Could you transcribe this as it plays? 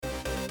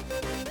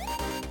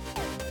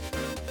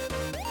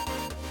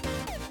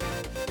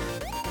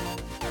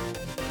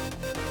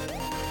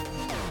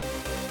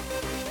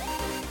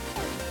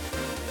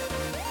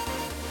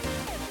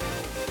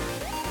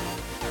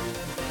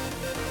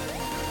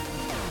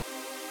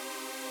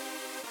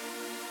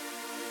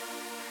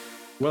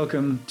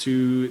Welcome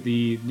to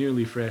the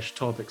Nearly Fresh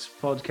Topics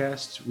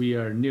podcast. We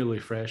are nearly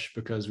fresh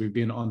because we've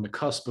been on the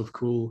cusp of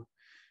cool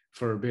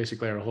for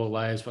basically our whole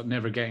lives, but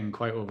never getting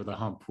quite over the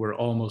hump. We're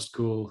almost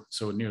cool,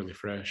 so nearly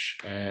fresh.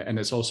 And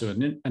it's also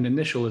an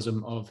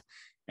initialism of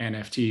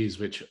NFTs,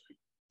 which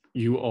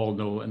you all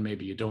know and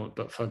maybe you don't,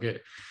 but fuck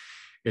it.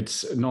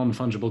 It's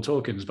non-fungible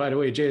tokens. By the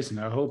way, Jason,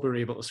 I hope we're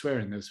able to swear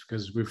in this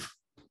because we've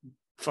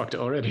fucked it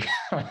already.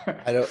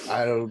 I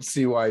don't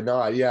see why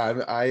not.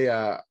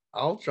 Yeah,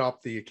 I'll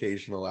drop the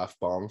occasional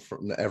F-bomb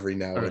from every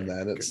now and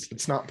then.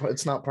 It's not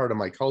part of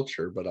my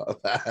culture, but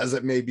as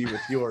it may be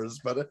with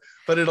yours, but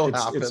it'll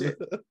happen.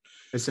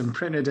 It's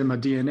imprinted in my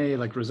DNA.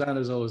 Like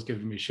Rosanna's always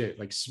giving me shit,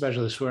 like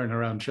especially swearing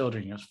around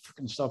children. You know,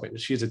 fucking stop it.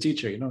 She's a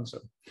teacher, you know. So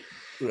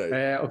right.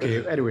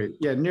 Okay. Anyway,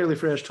 yeah, nearly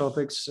fresh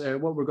topics.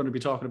 What we're going to be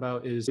talking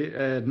about is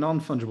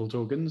non-fungible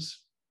tokens.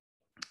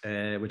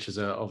 Which is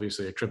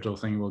obviously a crypto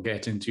thing we'll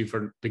get into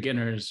for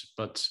beginners,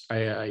 but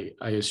I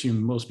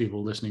assume most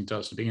people listening to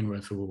us to begin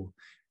with will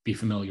be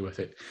familiar with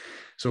it.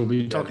 So we'll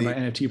be talking about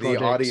NFT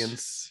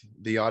projects.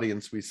 The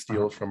audience we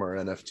steal from our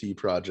NFT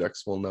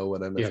projects will know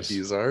what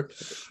NFTs are.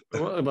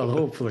 Well,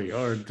 hopefully,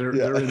 or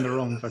they're in the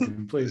wrong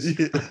fucking place.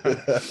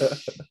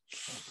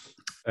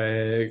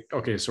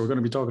 Okay, so we're going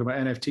to be talking about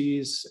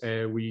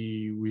NFTs.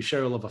 We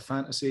share a love of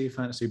fantasy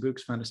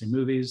books, fantasy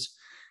movies.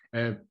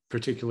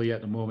 Particularly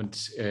at the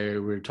moment,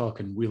 we're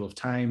talking Wheel of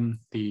Time,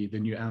 the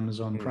new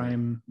Amazon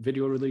Prime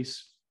video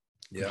release,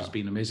 which has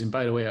been amazing.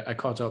 By the way, I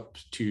caught up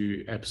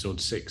to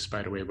episode 6,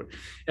 by the way, but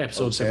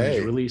episode 7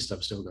 is released.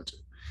 I've still got to.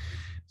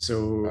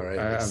 So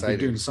I've been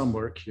doing some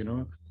work, you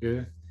know.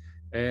 Yeah.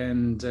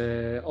 And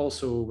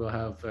also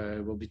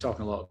we'll be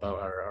talking a lot about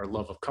our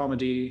love of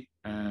comedy,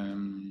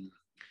 some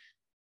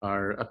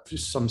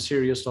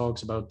serious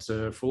talks about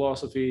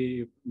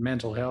philosophy,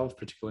 mental health,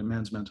 particularly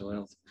men's mental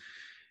health.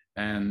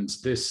 And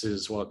this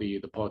is what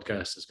the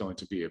podcast is going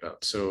to be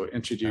about. So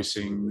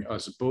introducing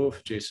us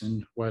both,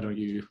 Jason, why don't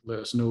you let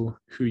us know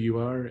who you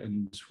are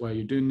and why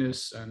you're doing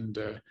this and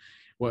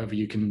whatever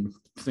you can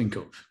think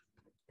of.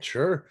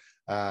 Sure.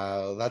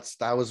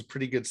 That was a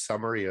pretty good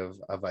summary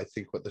of I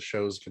think what the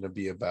show is going to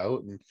be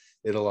about, and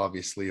it'll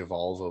obviously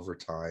evolve over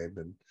time.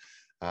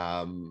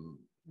 And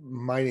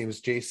my name is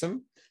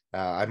Jason.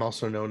 I'm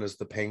also known as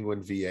the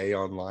Penguin VA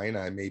online.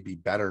 I may be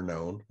better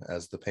known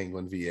as the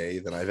Penguin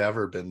VA than I've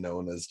ever been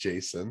known as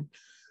Jason.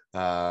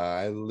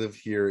 I live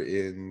here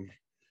in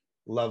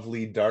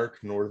lovely, dark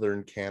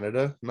northern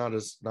Canada, not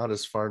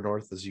as far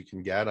north as you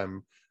can get.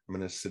 I'm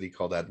in a city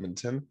called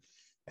Edmonton,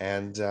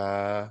 and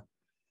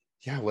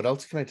what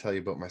else can I tell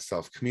you about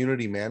myself?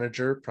 Community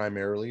manager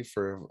primarily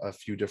for a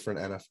few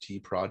different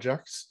NFT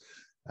projects.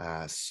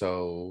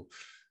 So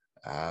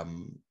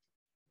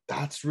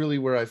that's really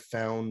where I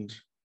found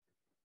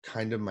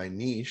kind of my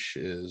niche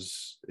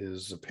is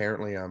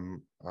apparently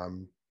I'm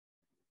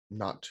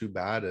not too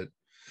bad at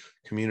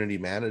community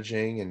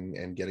managing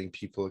and getting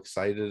people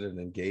excited and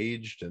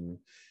engaged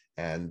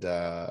and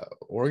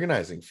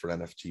organizing for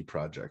NFT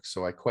projects.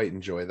 So I quite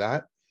enjoy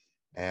that.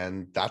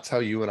 And that's how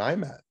you and I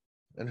met.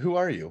 And who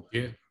are you?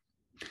 Yeah.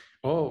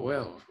 Oh,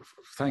 well,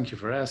 thank you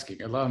for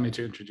asking. Allow me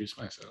to introduce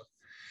myself.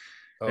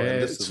 Oh,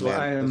 and this is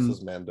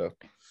Mando.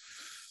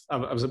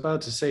 I was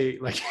about to say,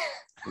 like,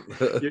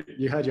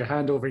 you had your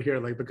hand over here,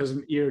 like, because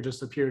an ear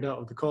just appeared out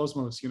of the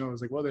cosmos, you know. I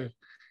was like,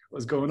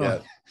 what's going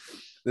on?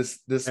 This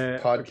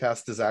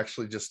podcast is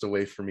actually just a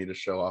way for me to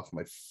show off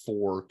my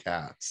 4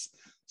 cats.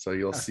 So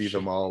you'll see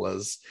them all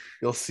as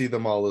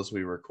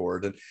we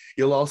record. And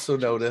you'll also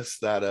notice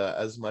that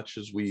as much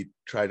as we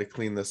try to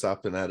clean this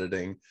up in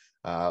editing,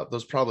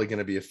 there's probably going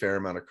to be a fair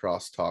amount of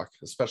crosstalk,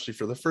 especially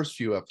for the first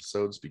few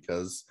episodes,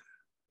 because,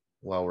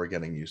 well, we're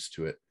getting used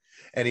to it.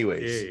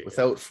 Anyways,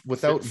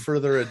 without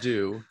further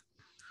ado,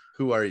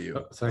 who are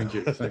you? Thank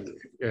you.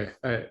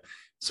 Yeah.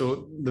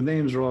 So the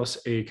name's Ross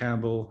A.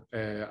 Campbell.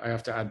 I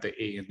have to add the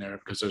A in there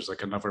because there's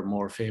like another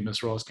more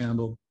famous Ross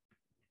Campbell.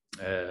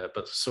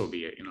 But so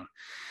be it, you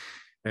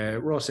know.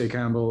 Ross A.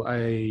 Campbell.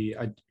 I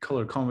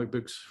color comic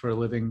books for a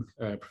living.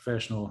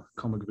 Professional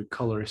comic book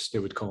colorist, they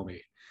would call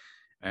me.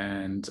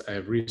 And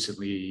I've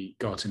recently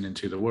gotten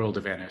into the world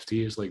of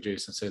NFTs. Like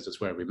Jason says, it's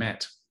where we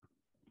met.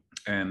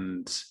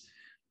 And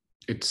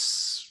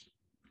it's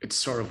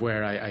sort of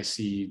where I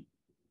see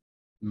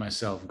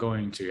myself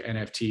going to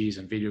NFTs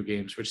and video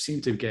games, which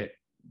seem to get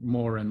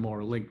more and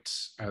more linked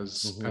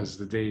as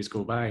the days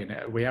go by.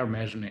 And we are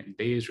measuring it in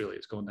days, really.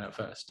 It's going that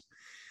fast.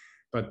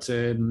 But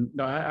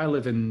no, I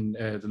live in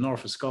the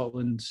north of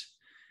Scotland,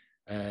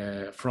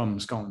 from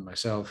Scotland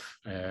myself.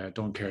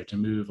 Don't care to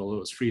move, although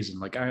it's freezing.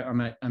 Like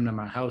I'm in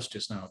my house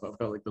just now, but I've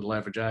got like the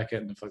leather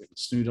jacket and the fucking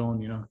snood on,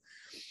 you know.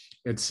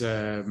 It's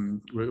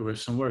with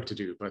some work to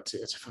do, but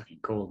it's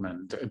fucking cold,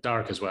 man.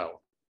 Dark as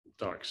well.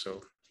 Dark,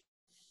 so.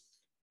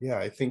 Yeah,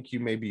 I think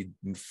you may be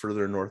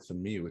further north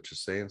than me, which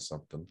is saying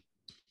something.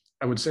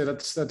 I would say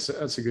that's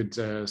a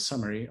good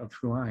summary of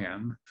who I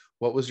am.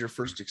 What was your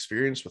first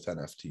experience with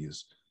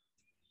NFTs?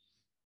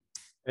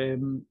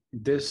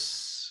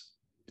 This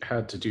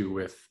had to do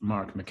with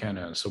Mark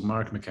McKenna. So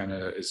Mark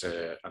McKenna is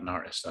an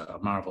artist, a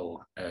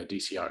Marvel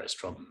DC artist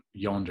from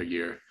yonder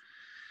year,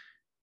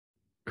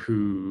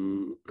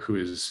 who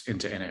is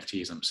into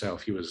NFTs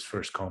himself. He was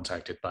first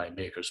contacted by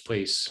Maker's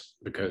Place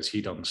because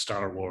he done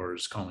Star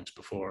Wars comics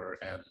before,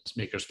 and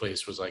Maker's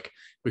Place was like,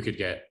 we could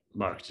get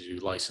Mark to do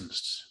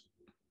licensed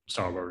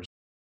Star Wars.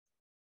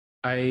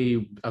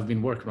 I've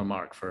been working with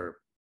Mark for,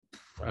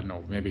 I don't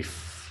know, maybe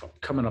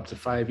coming up to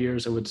 5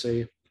 years, I would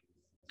say.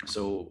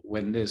 So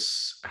when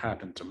this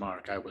happened to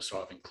Mark, I was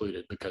sort of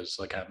included because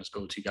like I'm his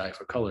go-to guy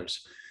for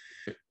colors.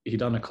 He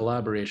done a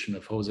collaboration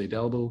of Jose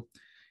Delbo,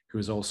 who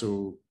is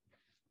also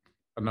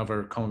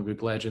another comic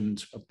book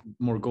legend,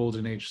 more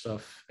golden age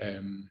stuff.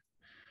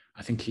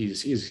 I think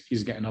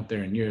he's getting up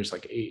there in years,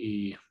 like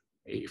 80,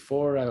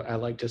 84, I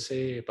like to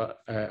say, but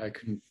I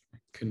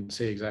couldn't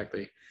say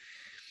exactly.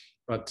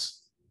 But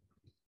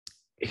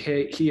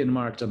he and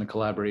Mark done a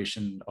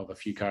collaboration of a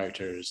few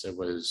characters. There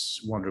was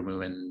Wonder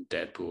Woman,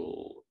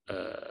 Deadpool,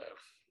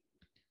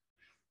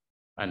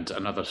 and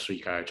another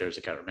three characters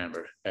I can't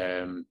remember.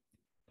 And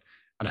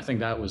I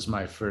think that was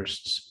my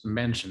first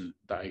mention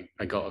that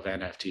I got of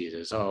NFTs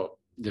is, oh,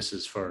 this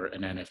is for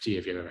an NFT.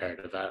 Have you ever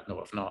heard of that?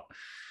 No, I've not.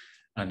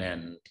 And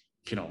then,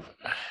 I don't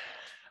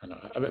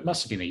know, it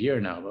must have been a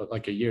year now, but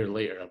like a year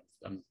later,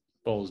 I'm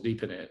balls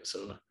deep in it.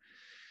 So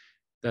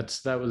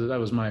that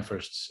was my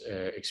first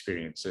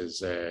experience is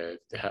the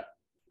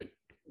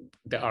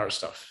art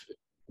stuff.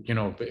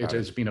 It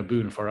has been a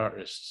boon for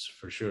artists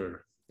for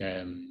sure.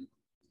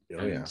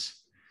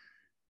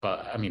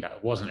 But I mean, I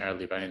wasn't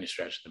early by any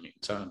stretch of the means.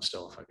 So I'm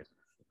still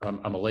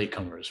I'm a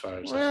latecomer as far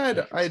as.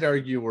 Well, I'd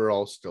argue we're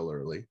all still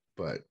early,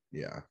 but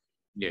yeah.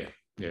 Yeah,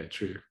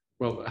 true.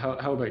 Well,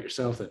 how about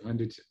yourself then? When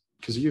did,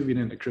 because you've been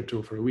into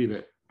crypto for a wee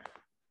bit.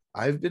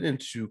 I've been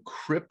into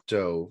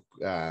crypto,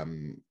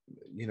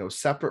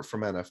 separate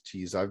from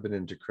NFTs. I've been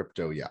into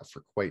crypto,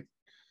 for quite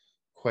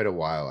a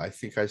while. I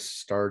think I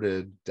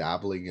started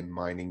dabbling in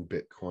mining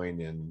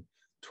Bitcoin in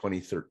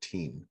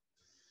 2013.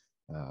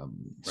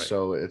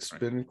 So it's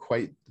been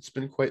quite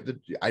the,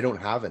 I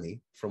don't have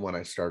any from when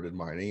I started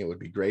mining. It would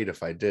be great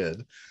if I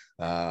did,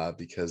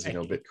 because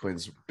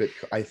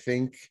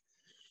Bitcoin.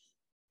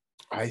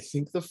 I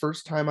think the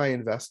first time I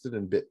invested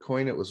in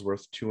Bitcoin, it was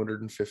worth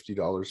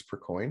 $250 per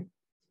coin.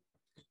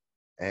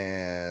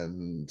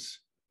 And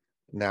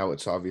now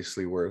it's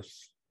obviously worth,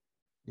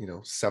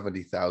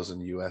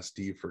 70,000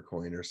 USD per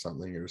coin or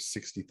something, or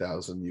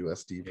 60,000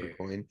 USD per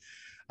coin.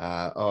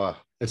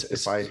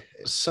 It's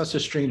such a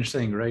strange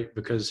thing, right?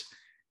 Because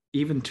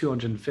even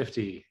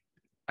 250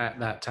 at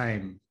that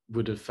time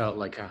would have felt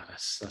like,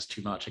 that's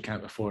too much. I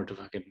can't afford to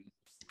fucking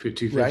put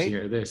 250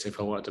 into this if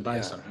I wanted to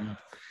buy something.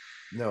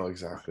 No,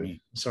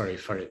 exactly. Sorry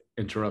for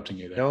interrupting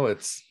you there. No,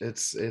 it's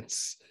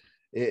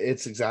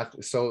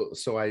exactly. So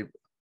I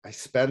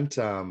spent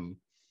not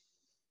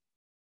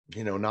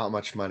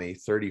much money,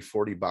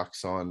 30-40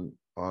 bucks on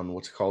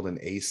what's called an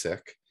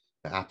ASIC,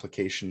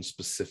 application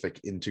specific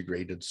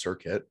integrated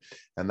circuit,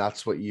 and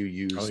that's what you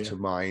use to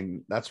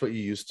mine. That's what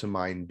you use to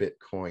mine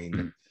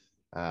Bitcoin.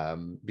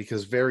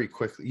 Because very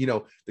quickly,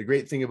 the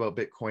great thing about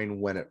Bitcoin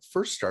when it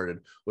first started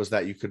was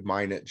that you could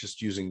mine it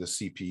just using the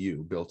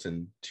CPU built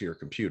into your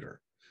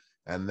computer,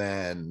 and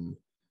then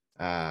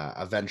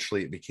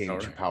eventually it became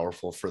too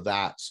powerful for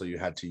that, so you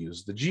had to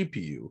use the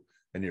GPU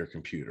in your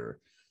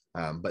computer.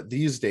 But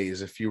these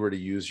days, if you were to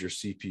use your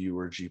CPU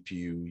or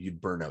GPU,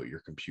 you'd burn out your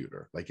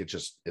computer. Like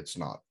it's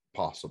not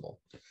possible.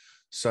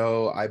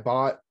 So I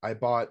bought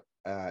an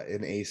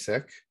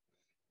ASIC,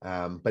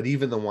 but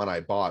even the one I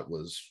bought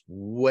was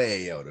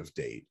way out of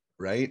date,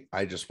 right?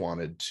 I just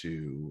wanted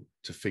to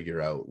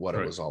figure out what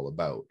it was all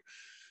about.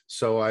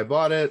 So I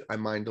bought it, I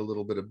mined a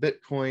little bit of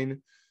Bitcoin,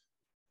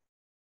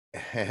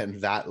 and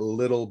that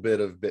little bit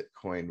of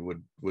Bitcoin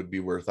would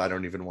be worth, I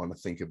don't even want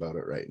to think about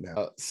it right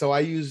now. So I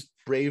used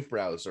Brave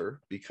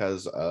browser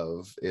because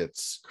of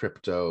its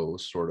crypto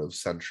sort of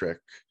centric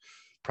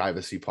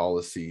privacy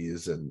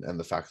policies and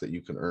the fact that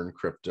you can earn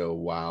crypto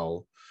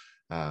while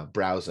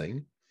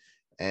browsing.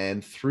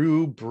 And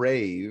through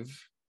Brave,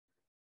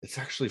 it's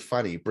actually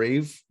funny.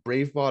 Brave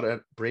brought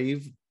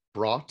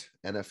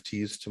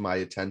NFTs to my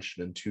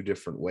attention in two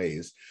different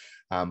ways.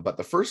 But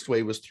the first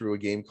way was through a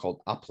game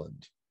called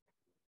Upland.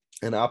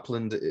 And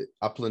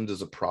Upland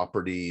is a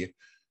property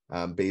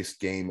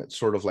based game. It's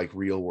sort of like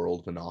real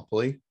world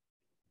Monopoly.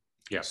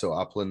 Yeah. So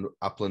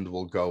Upland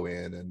will go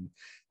in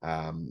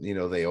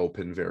and they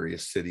open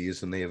various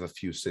cities, and they have a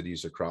few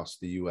cities across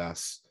the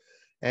US.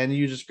 And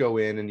you just go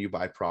in and you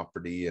buy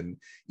property, and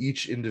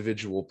each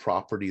individual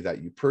property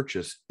that you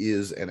purchase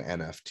is an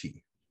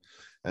NFT.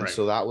 And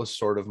so that was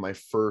sort of my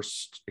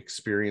first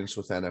experience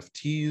with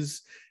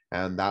NFTs.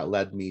 And that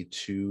led me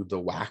to the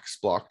Wax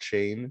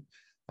blockchain,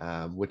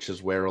 which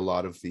is where a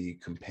lot of the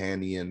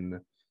companion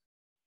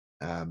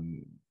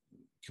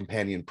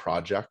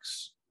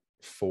projects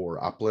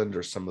for Upland,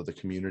 or some of the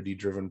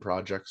community-driven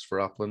projects for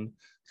Upland,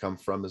 come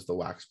from, is the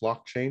Wax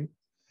blockchain.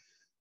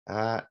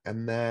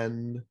 And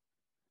then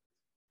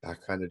that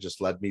kind of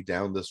just led me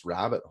down this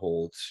rabbit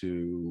hole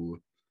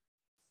to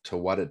to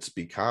what it's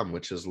become,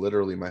 which is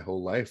literally my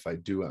whole life.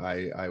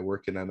 I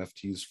work in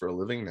NFTs for a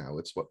living now.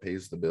 It's what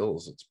pays the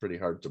bills. It's pretty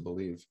hard to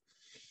believe.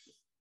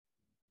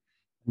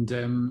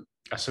 And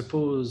I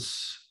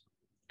suppose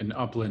in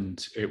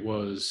Upland, it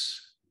was,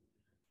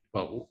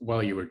 well,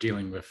 while you were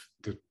dealing with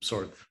the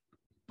sort of,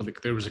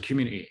 like, there was a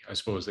community, I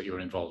suppose, that you were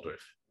involved with.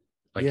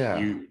 Like, Yeah,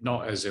 you,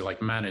 not as a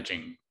like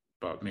managing,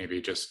 but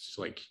maybe just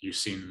like you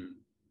seen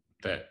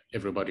that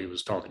everybody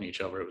was talking to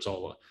each other. It was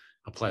all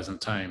a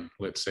pleasant time,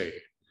 let's say.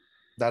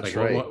 that's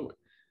Like,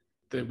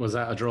 right. was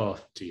that a draw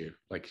to you?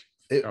 Like,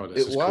 It oh,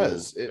 this it is cool.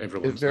 was. It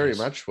Everyone's very nice.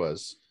 much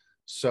was.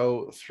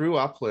 So through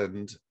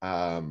Upland,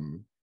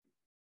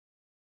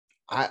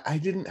 I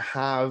didn't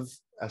have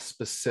a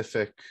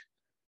specific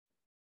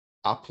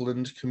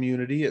Upland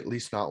community, at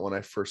least not when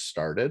I first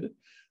started.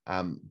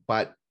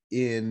 But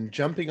in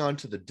jumping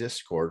onto the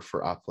Discord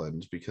for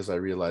Upland, because I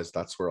realized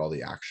that's where all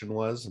the action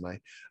was, and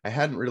I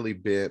hadn't really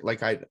been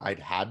like I'd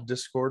had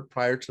Discord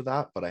prior to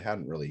that, but I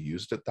hadn't really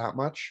used it that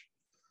much.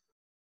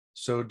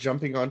 So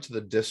jumping onto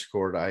the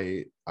Discord,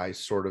 I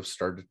sort of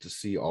started to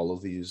see all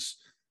of these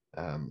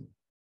um,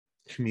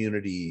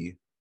 community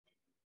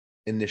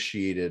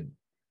initiated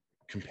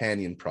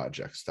companion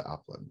projects to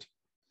Upland.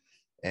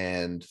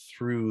 And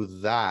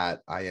through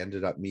that, I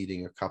ended up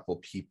meeting a couple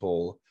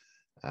people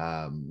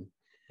um,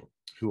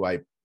 who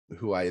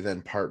I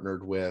then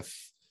partnered with,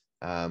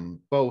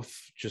 both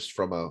just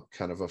from a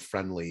kind of a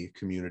friendly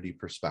community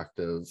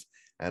perspective,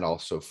 and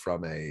also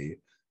from a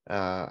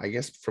I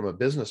guess from a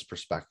business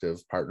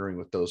perspective. Partnering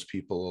with those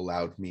people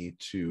allowed me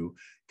to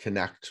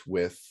connect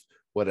with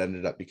what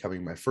ended up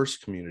becoming my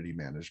first community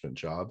management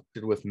job,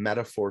 with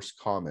Metaforce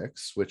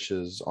Comics, which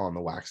is on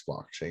the Wax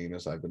blockchain,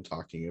 as I've been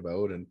talking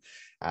about. And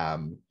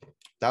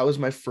that was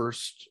my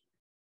first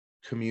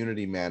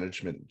community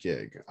management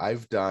gig.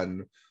 I've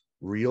done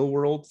real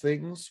world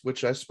things,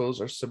 which I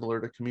suppose are similar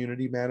to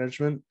community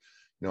management.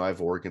 You know,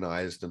 I've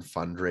organized and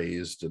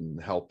fundraised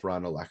and helped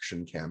run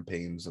election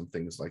campaigns and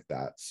things like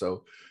that.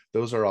 So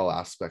those are all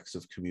aspects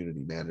of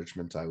community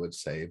management, I would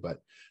say. But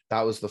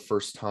that was the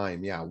first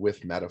time, yeah,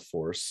 with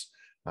Metaforce,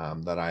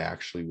 that I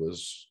actually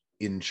was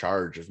in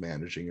charge of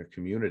managing a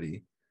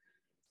community.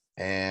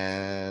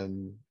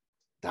 And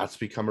that's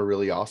become a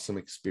really awesome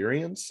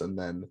experience. And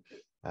then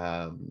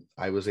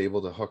I was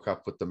able to hook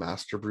up with the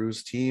Master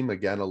Brews team,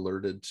 again,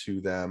 alerted to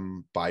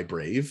them by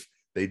Brave.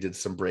 They did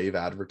some Brave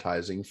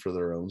advertising for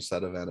their own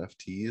set of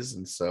NFTs.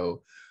 And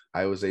so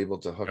I was able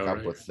to hook All up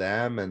right. with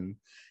them,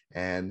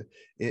 and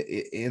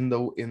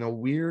in a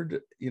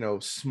weird,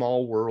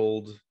 small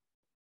world,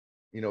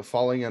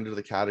 falling under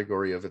the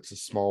category of it's a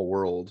small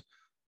world,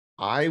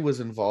 I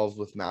was involved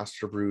with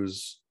Master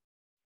Brews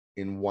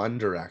in one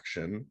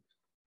direction.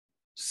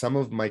 Some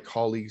of my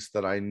colleagues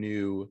that I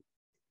knew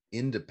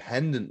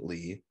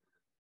independently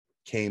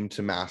came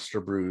to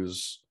Master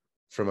Brews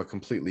from a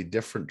completely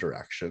different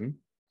direction.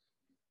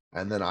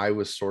 And then I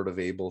was sort of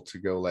able to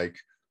go like,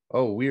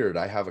 oh, weird,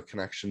 I have a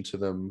connection to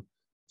them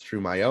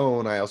through my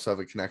own. I also have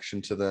a connection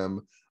to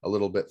them a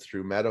little bit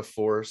through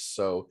Metaforce.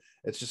 So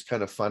it's just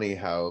kind of funny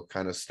how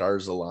kind of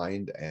stars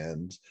aligned.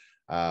 And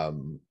now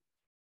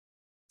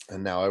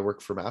I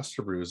work for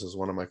Master Brews as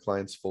one of my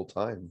clients full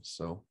time.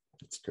 So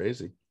it's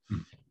crazy.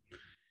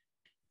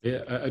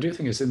 Yeah, I do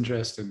think it's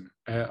interesting.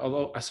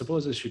 Although I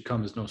suppose it should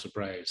come as no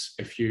surprise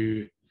if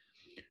you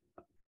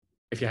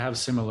have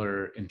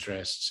similar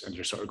interests and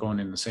you're sort of going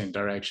in the same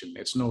direction.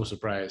 It's no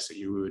surprise that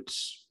you would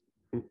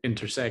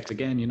intersect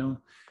again, you know.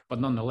 But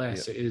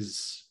nonetheless, Yeah. it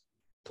is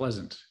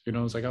pleasant. You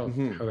know, it's like, oh,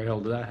 Mm-hmm. how the hell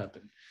did that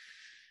happen?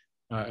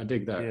 I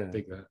dig that. I Yeah.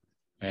 dig that.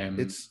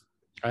 It's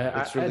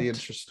I, it's really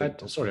interesting.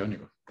 I'd sorry, on you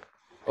go.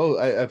 Oh,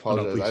 I Oh no,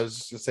 apologize. I please. was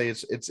just gonna say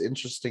it's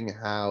interesting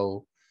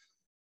how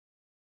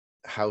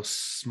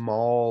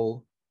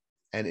small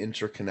and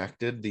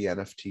interconnected the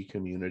NFT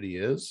community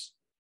is.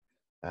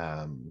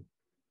 Um,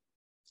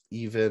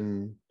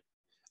 even,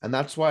 and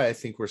that's why I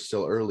think we're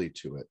still early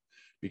to it,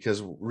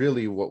 because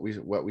really what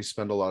we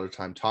spend a lot of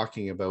time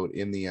talking about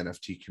in the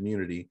NFT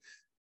community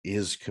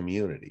is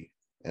community,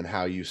 and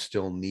how you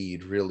still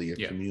need really a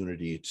Yeah.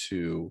 community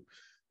to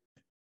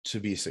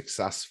be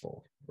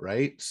successful,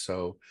 right?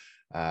 So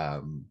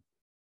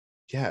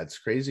yeah, it's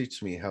crazy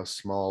to me how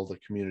small the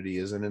community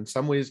is, and in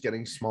some ways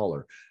getting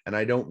smaller. And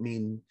I don't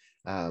mean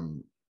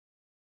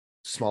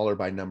smaller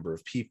by number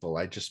of people.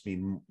 I just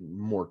mean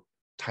more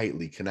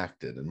tightly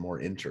connected and more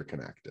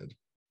interconnected.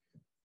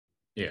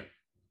 Yeah.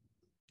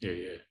 Yeah.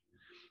 Yeah.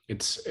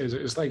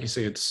 It's like you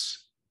say,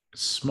 it's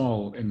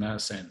small in that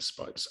sense,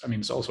 but I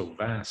mean, it's also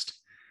vast.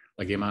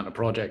 Like the amount of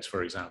projects,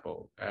 for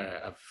example,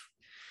 I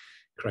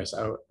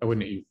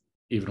wouldn't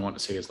even want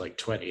to say it's like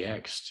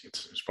 20x.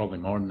 It's probably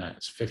more than that.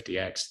 It's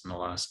 50x in the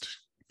last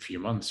few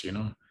months, you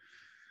know.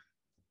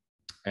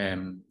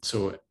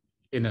 So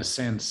in a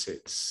sense,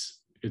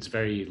 it's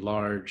very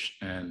large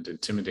and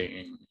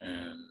intimidating.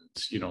 And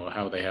you know,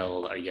 how the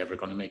hell are you ever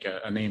going to make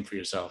a name for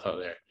yourself out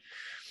there?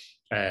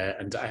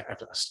 And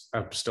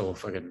I'm still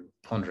fucking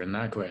pondering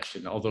that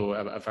question. Although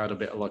I've had a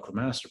bit of luck with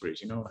Master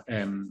Brews,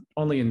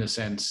 only in the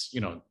sense,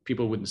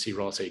 people wouldn't see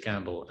Ross A.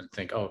 Campbell and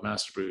think, oh,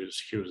 Master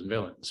Brews, heroes and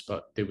villains,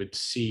 but they would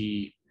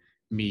see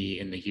me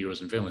in the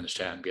heroes and villains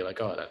chat and be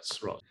like, oh,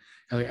 that's Ross.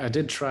 I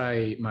did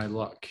try my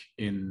luck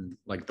in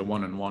like the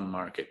 1-on-1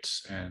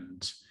 markets,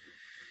 and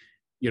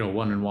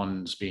one and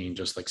ones being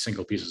just like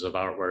single pieces of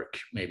artwork,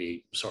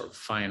 maybe sort of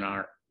fine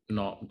art,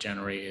 not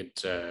generated.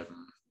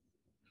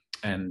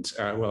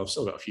 I've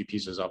still got a few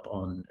pieces up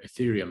on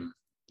Ethereum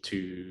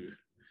to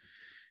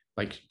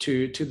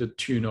the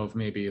tune of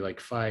maybe like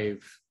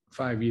five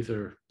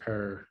ether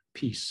per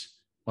piece.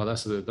 Well,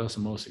 that's the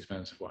most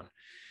expensive one.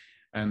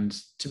 And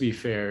to be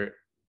fair,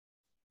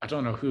 I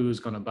don't know who's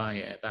going to buy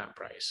it at that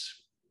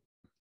price,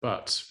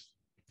 but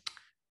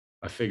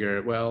I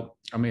figure, well,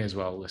 I may as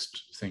well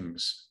list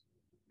things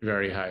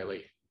very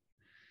highly,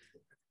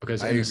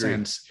 because in a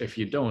sense, if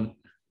you don't,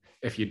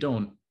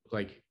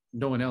 like,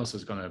 no one else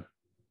is going to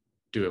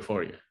do it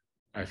for you.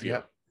 I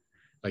feel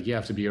like you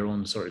have to be your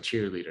own sort of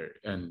cheerleader.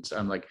 And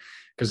I'm like,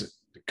 because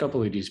a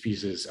couple of these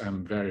pieces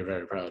I'm very,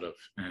 very proud of.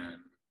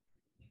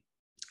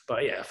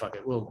 But yeah, fuck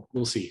it. We'll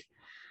see.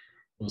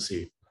 We'll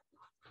see.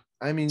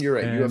 I mean, you're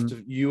right.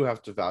 You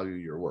have to value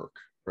your work,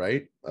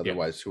 right?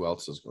 Otherwise, who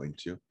else is going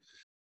to?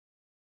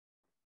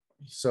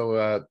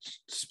 So,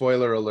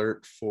 spoiler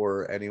alert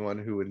for anyone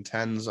who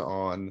intends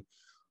on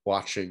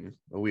watching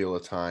The Wheel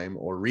of Time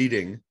or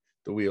reading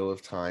The Wheel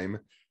of Time,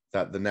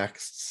 that the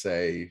next,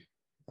 say,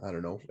 I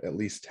don't know, at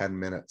least 10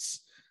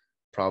 minutes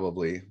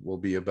probably will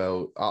be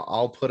about,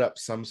 I'll put up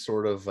some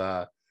sort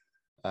of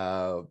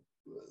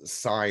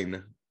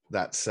sign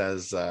that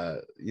says,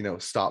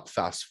 stop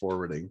fast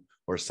forwarding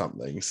or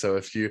something. So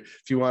if you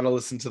want to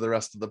listen to the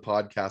rest of the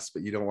podcast,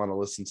 but you don't want to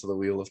listen to the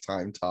Wheel of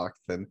Time talk,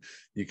 then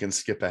you can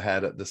skip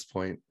ahead at this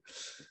point.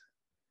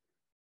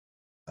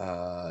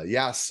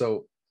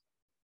 So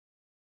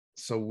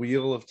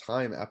Wheel of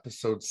Time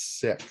episode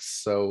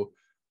 6. So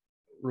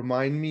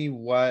remind me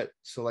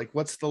what's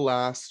the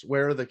last,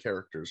 where are the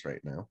characters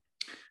right now?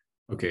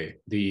 Okay,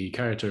 the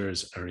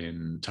characters are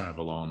in Tar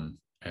Valon.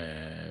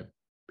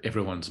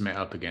 Everyone's met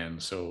up again.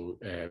 So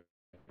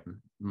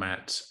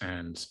Matt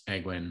and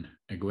Egwene.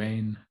 Yeah.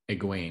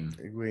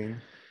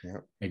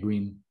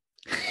 Egwene.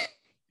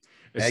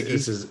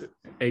 This is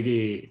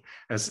Eggy.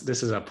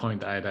 This is a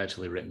point I had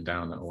actually written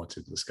down that I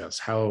wanted to discuss.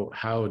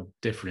 How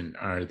different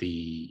are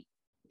the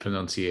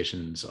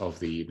pronunciations of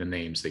the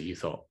names that you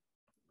thought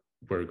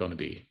were going to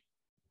be?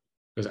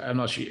 Because I'm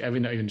not sure. I'm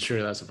not even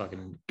sure that's a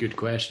fucking good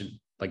question.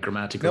 Like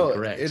grammatically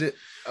correct.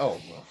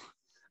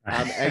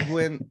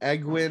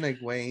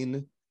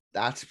 Egwene.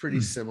 That's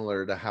pretty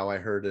similar to how I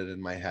heard it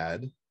in my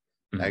head.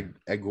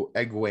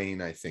 Egwene,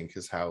 I think,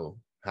 is how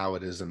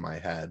it is in my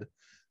head.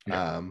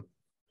 Yeah.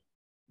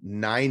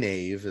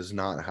 Nynaeve is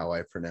not how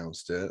I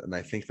pronounced it, and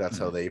I think that's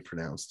how they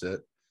pronounced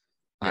it.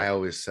 Yeah. I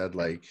always said,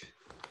 like,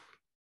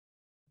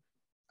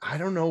 I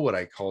don't know what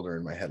I called her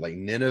in my head, like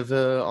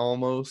Nineveh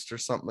almost, or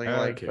something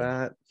like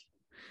that.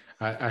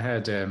 I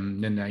had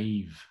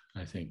Nynaeve,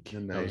 I think.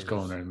 I was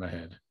calling her in my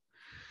head.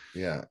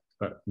 Yeah.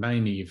 But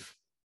Nynaeve.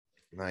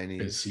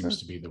 It seems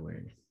to be the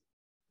way.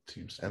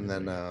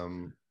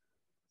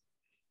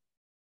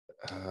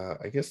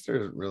 I guess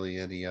there's really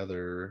any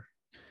other.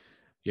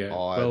 Yeah.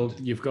 Well,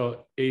 you've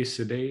got Aes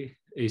Sedai.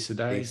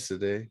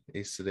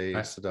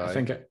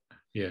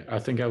 I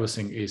think I was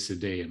saying Aes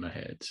Sedai in my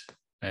head.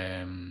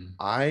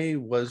 I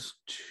was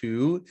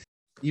too,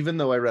 even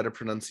though I read a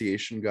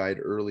pronunciation guide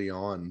early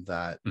on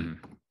that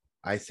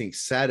I think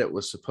said it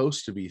was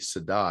supposed to be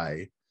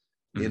Sedai.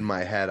 In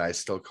my head, I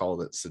still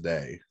called it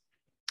Sedai.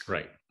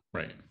 Right.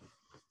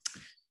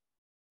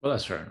 Well,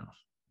 that's fair enough.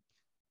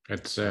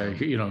 It's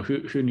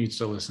who needs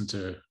to listen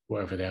to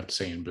whatever they have to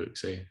say in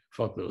books?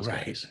 Fuck those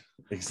guys.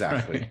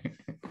 Exactly.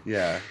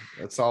 Yeah,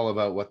 it's all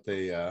about what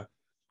they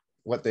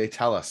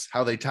tell us,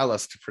 how they tell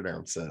us to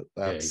pronounce it.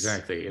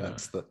 Exactly.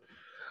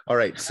 All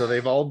right. So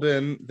they've all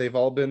been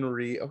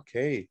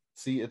okay.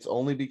 See, it's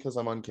only because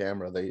I'm on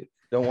camera. They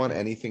don't want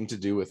anything to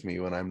do with me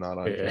when I'm not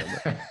on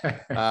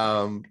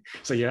camera.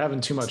 So you're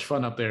having too much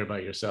fun up there by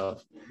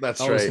yourself.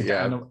 That's right.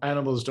 Yeah.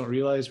 Animals don't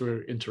realize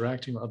we're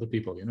interacting with other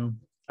people.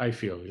 I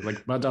feel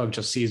like my dog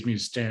just sees me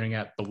staring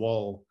at the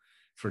wall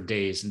for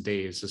days and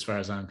days, as far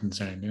as I'm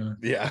concerned.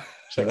 Yeah.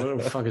 It's like, what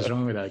the fuck is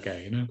wrong with that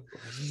guy? What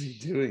is he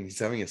doing? He's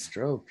having a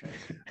stroke.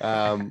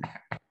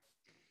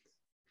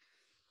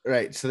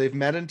 Right. So they've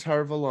met in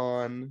Tar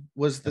Valon.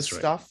 Was the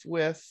stuff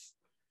with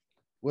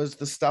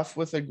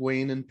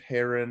Egwene and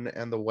Perrin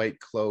and the White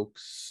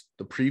Cloaks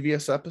the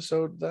previous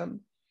episode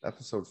then?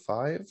 Episode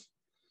 5?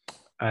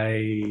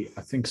 I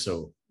think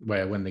so.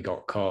 When they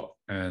got caught,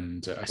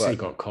 and say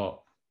got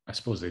caught. I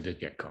suppose they did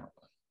get caught.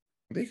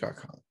 They got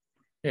caught.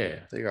 Yeah.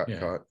 They got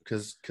caught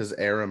because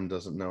Aram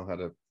doesn't know how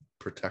to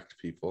protect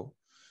people.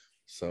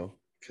 So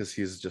because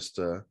he's just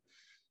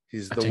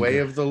he's the way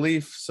of the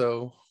leaf.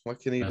 So what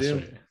can he do?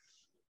 Right.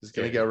 He's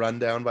gonna get run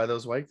down by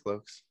those White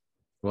Cloaks.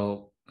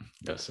 Well,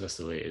 that's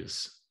the way it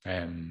is.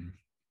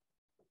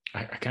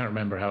 I can't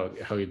remember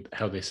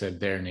how they said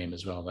their name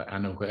as well, like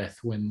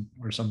Anowethwin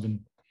or something.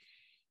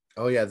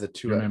 Oh yeah, the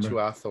You remember?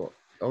 Tuatha.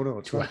 Oh no,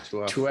 it's not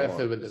Tuatha.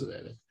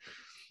 Tuatha.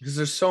 Because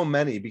there's so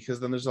many. Because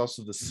then there's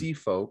also the Sea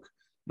Folk,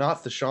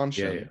 not the Yeah,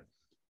 Shanshan, yeah.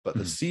 but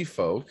the Mhm. Sea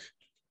Folk.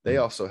 They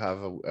also have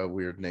a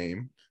weird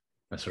name.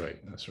 That's right.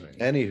 That's right.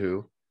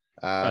 Anywho,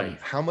 Aye.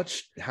 how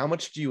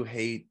much do you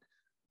hate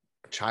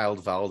Child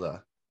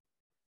Valda?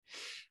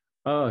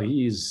 Oh,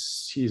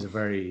 he's a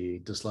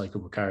very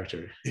dislikable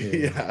character.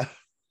 Yeah.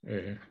 Yeah,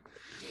 Yeah.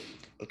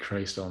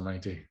 Christ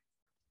Almighty.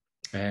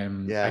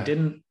 yeah. I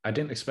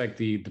didn't expect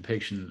the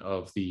depiction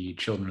of the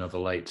Children of the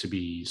Light to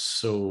be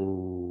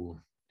so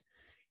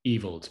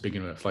evil to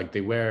begin with. Like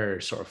they were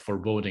sort of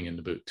foreboding in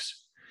the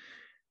books,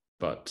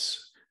 but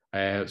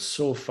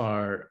so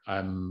far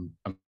I'm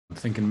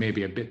thinking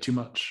maybe a bit too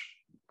much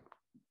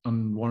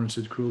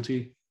unwarranted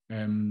cruelty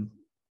in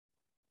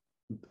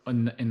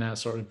that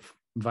sort of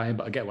vibe.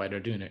 But I get why they're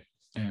doing it.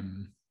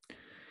 Um,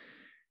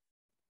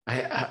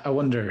 I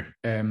wonder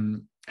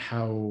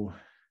how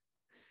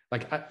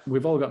like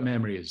we've all got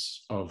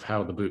memories of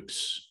how the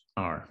books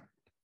are,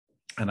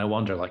 and I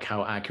wonder like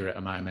how accurate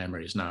are my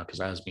memories now because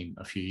it has been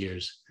a few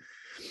years.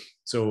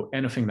 So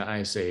anything that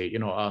I say,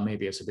 oh,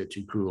 maybe it's a bit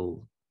too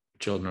cruel,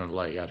 children of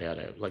light, yada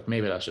yada. Like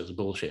maybe that's just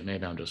bullshit.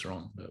 Maybe I'm just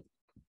wrong, but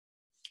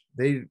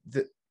They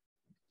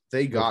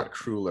they go for got it.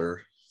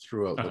 crueler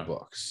throughout the Uh-huh.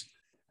 books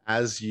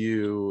as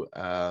you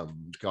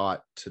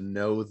got to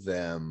know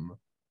them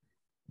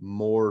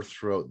more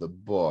throughout the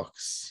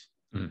books.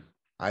 Mm.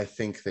 I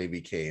think they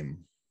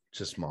became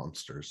just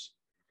monsters.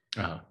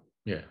 Uh-huh.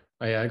 Yeah.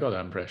 I got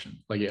that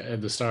impression. Like yeah,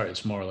 at the start,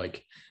 it's more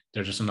like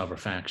they're just another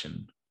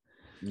faction,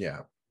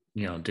 Yeah,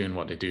 doing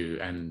what they do,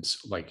 and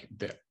like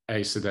the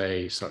Aes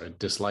Sedai sort of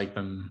dislike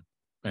them,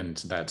 and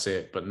that's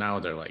it. But now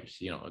they're like,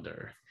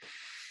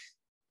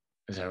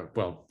 they're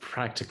well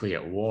practically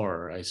at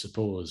war, I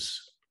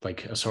suppose,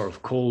 like a sort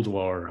of cold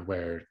war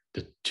where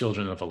the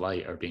children of the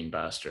light are being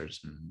bastards,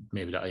 and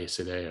maybe the Aes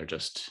Sedai are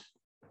just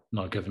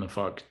not giving a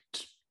fuck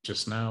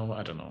just now.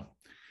 I don't know,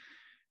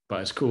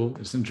 but it's cool.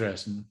 It's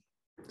interesting.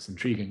 It's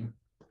intriguing.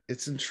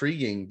 it's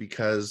intriguing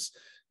because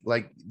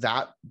like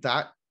that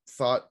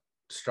thought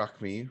struck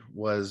me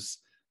was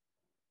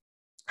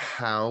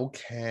how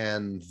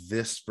can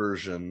this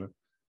version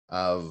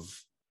of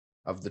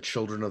of the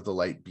Children of the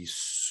Light be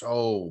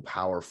so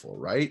powerful,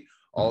 right?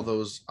 All Mm.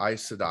 those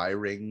Aes Sedai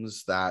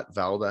rings that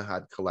Valda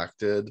had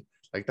collected,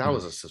 like that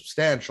was Mm. a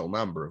substantial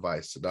number of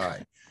Aes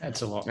Sedai.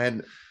 That's a lot.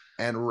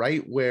 And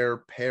right where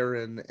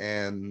Perrin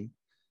and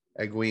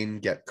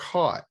Egwene get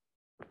caught,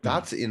 Mm.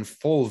 that's in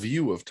full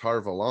view of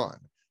Tar Valon.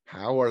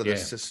 How are the Yeah.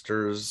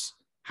 sisters?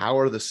 How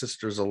are the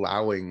sisters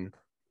allowing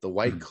the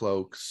White Mm.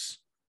 Cloaks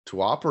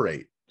to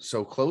operate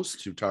so close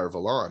to Tar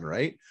Valon,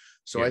 right?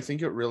 So Yeah. I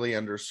think it really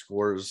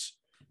underscores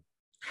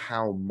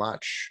how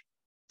much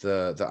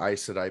the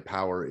Aes Sedai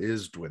power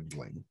is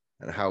dwindling,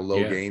 and how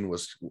Yeah.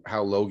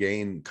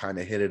 Logain kind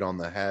of hit it on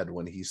the head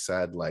when he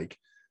said like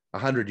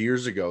 100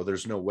 years ago,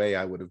 there's no way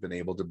I would have been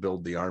able to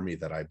build the army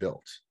that I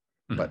built,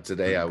 but Mm.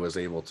 today I Mm. was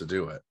able to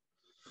do it.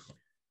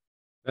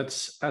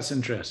 That's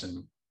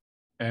interesting.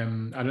 I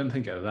didn't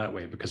think of it that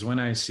way because when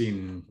I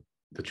seen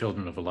the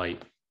Children of the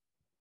Light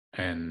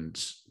and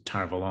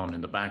Tar Valon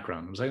in the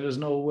background, I was like, "There's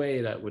no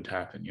way that would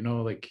happen."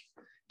 Like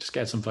just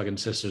get some fucking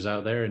sisters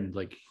out there and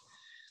like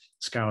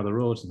scour the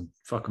roads and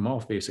fuck them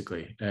off,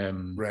 basically.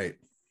 Right.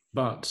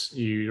 But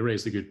you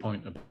raised a good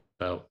point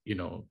about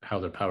how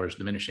their power is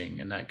diminishing,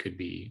 and that could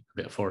be a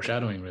bit of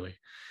foreshadowing, really.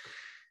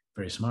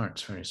 Very smart,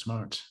 very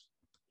smart.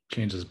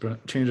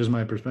 Changes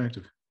my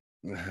perspective.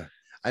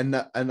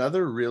 And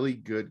another really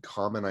good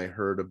comment I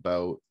heard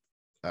about,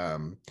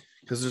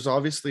 because there's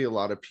obviously a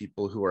lot of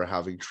people who are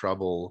having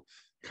trouble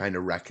kind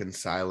of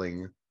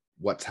reconciling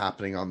what's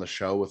happening on the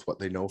show with what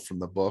they know from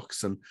the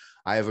books. And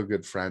I have a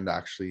good friend,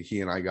 actually, he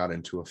and I got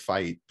into a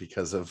fight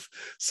because of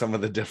some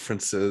of the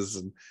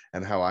differences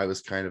and how I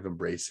was kind of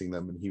embracing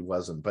them and he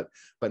wasn't. But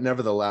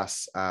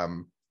nevertheless,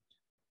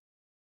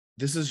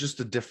 this is just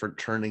a different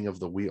turning of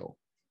the wheel.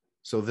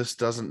 So this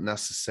doesn't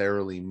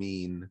necessarily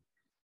mean,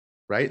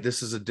 right?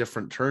 This is a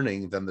different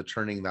turning than the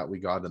turning that we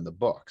got in the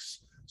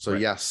books. So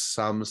Right. yes,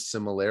 some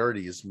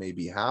similarities may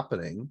be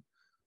happening,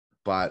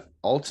 but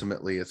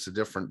ultimately it's a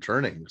different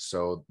turning.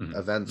 So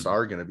events Mm-hmm.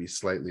 are going to be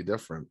slightly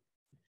different.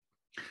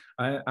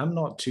 I'm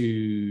not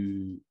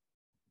too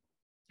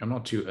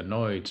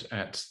annoyed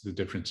at the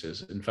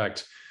differences. In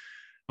fact,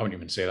 I wouldn't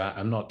even say that.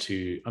 I'm not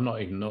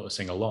even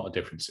noticing a lot of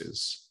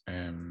differences.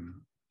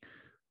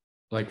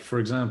 Like for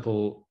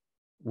example,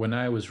 when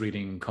I was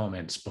reading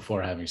comments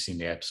before having seen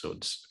the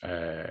episodes,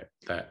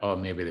 that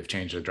maybe they've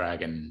changed the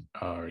dragon,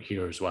 or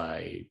here's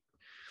why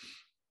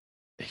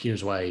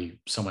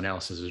someone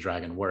else as a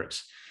dragon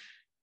works.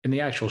 In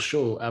the actual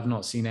show, I've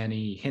not seen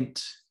any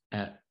hint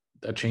at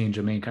a change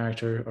of main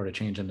character or a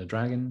change in the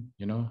dragon.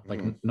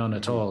 Like none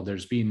at all.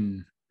 There's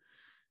been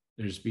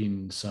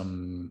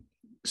some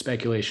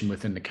speculation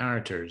within the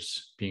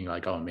characters being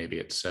like, oh, maybe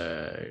it's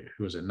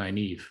who was it,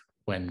 Nynaeve,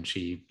 when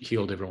she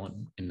healed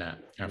everyone in that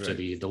after Right.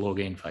 the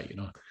Logain fight.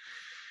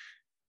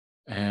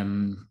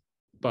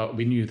 But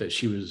we knew that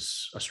she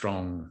was a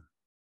strong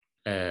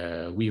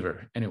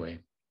weaver anyway.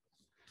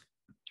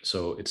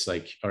 So it's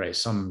like, all right,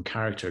 some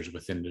characters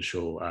within the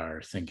show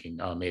are thinking,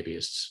 oh, maybe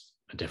it's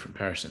a different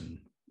person.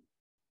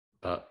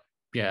 But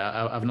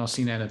yeah, I've not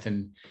seen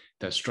anything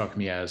that struck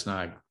me as, no,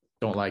 I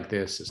don't like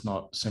this. It's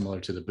not similar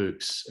to the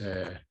books.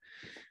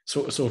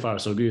 So far,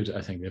 so good.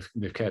 I think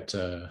they've kept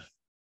the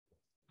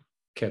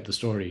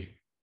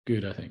story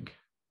good, I think.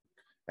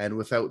 And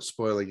without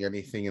spoiling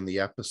anything in the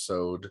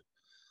episode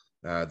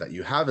that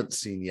you haven't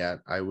seen yet,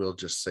 I will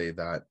just say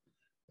that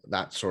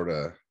that sort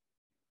of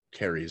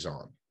carries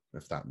on,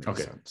 if that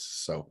makes sense.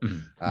 So,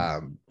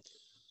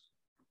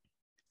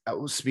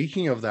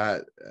 speaking of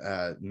that,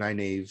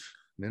 Nynaeve,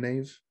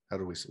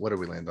 what do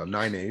we land on?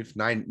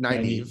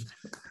 Nynaeve.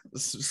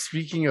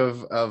 Speaking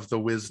of the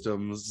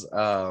wisdom's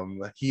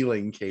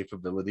healing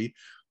capability,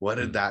 what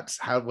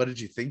did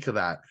you think of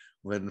that?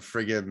 When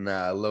friggin'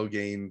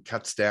 Logain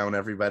cuts down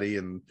everybody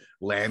and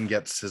Lan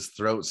gets his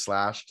throat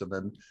slashed, and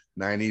then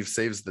Nynaeve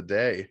saves the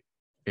day.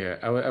 Yeah,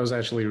 I was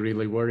actually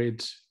really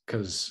worried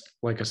because,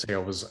 like I say, I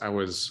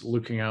was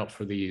looking out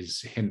for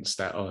these hints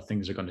that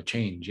things are going to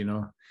change. And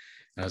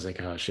I was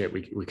like, oh shit,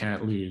 we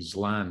can't lose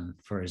Lan,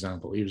 for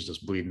example. He was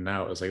just bleeding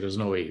out. I was like, there's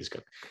no way Aes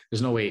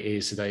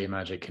Sedai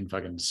magic can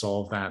fucking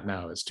solve that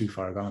now. It's too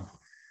far gone.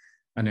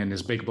 And then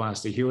this big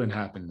blast of healing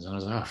happens, and I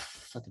was like, oh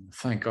fucking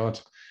thank God.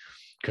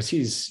 Because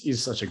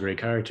he's such a great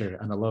character,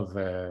 and I love.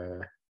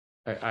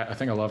 I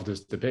think I love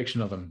this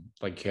depiction of him.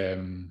 Like,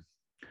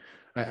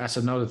 that's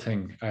another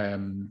thing.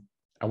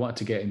 I want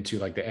to get into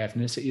like the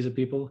ethnicities of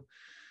people,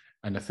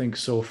 and I think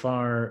so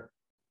far,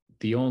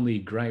 the only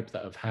gripe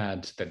that I've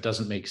had that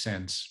doesn't make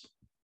sense,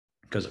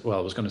 because I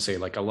was going to say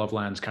like I love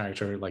Lan's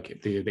character,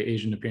 like the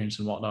Asian appearance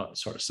and whatnot,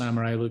 sort of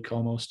samurai look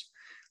almost,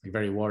 like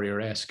very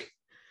warrior-esque,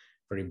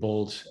 very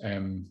bold.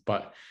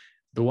 But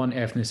the one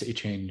ethnicity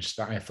change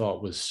that I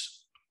thought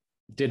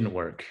didn't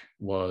work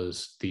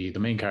was the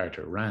main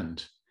character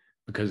Rand,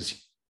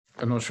 because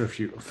I'm not sure if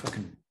you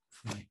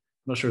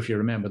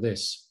remember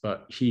this,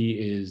 but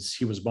he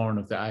was born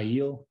of the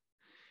Aiel,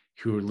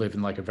 who live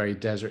in like a very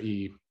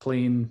deserty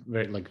plain,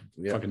 very like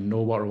fucking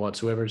no water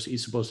whatsoever. So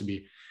he's supposed to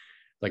be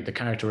like, the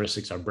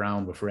characteristics are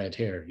brown with red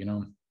hair,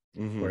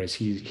 whereas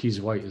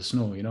he's white as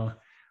snow,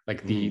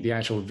 like the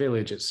actual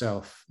village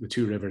itself, the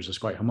Two Rivers, is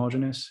quite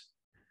homogenous.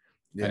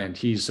 And then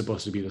he's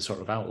supposed to be the sort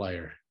of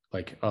outlier.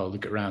 Like, oh,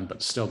 look at Rand,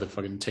 but still they're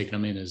fucking taking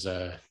him in as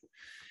the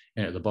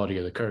body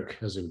of the Kirk,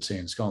 as they would say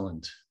in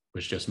Scotland,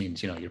 which just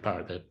means, you're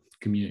part of the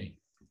community.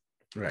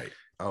 Right.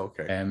 Oh,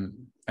 okay.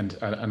 And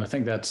I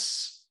think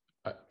that's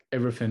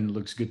everything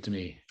looks good to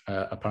me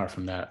apart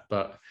from that.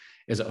 But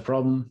is it a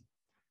problem?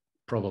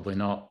 Probably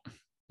not.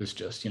 It's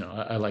just,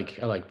 I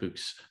like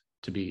books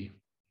to be.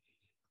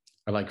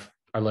 I like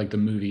the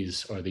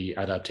movies or the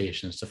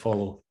adaptations to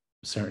follow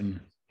certain.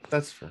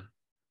 That's fair.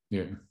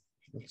 Yeah.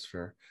 That's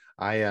fair.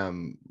 I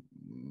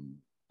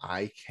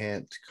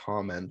can't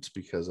comment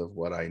because of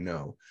what I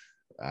know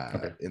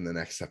in the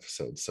next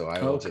episode. So I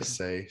will just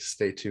say,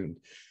 stay tuned.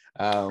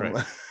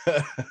 Right.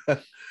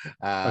 Okay.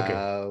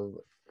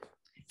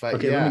 But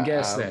okay, let me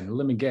guess then.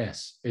 Let me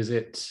guess. Is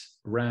it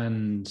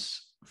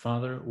Rand's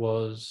father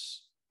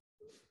was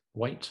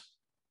white?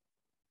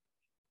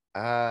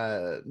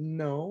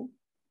 No.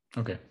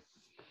 Okay.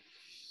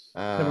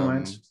 Never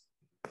mind.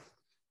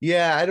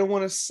 Yeah, I don't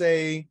want to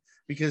say,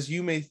 because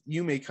you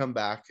may come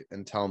back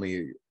and tell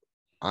me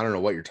I don't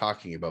know what you're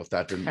talking about.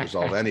 That didn't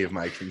resolve any of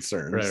my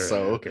concerns. Right,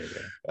 so, okay.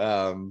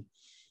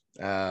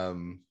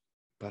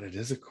 But it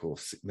is a cool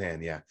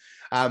man. Yeah.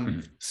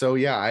 So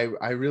yeah,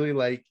 I really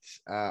liked.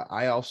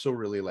 I also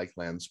really like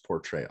Lan's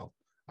portrayal.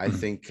 I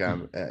think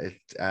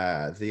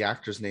the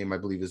actor's name, I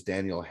believe, is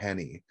Daniel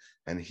Henney,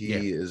 and he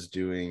is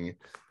doing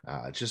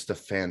just a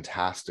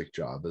fantastic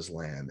job as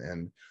Lan,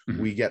 and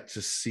we get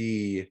to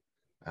see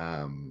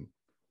some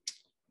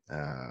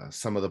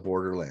of the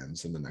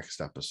Borderlands in the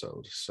next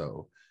episode.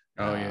 So.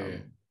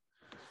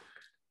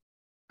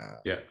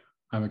 Yeah,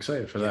 I'm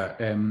excited for that.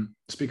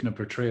 Speaking of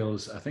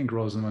portrayals, I think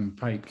Rosamund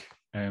Pike,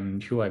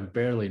 who I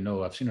barely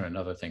know, I've seen her in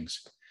other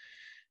things,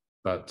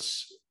 but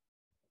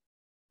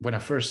when I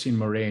first seen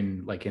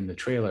Moiraine like in the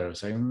trailer, I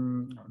was like,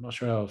 I'm not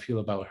sure how I feel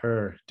about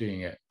her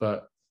doing it,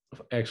 but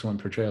excellent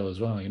portrayal as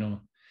well.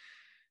 I'm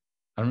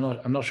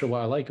not sure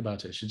what I like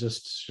about it. She's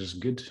just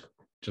good,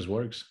 just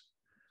works.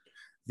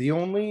 The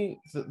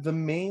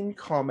main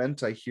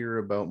comment I hear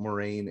about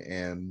Moiraine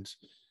and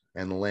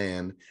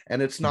Lan,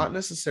 and it's not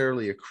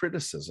necessarily a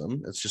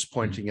criticism, it's just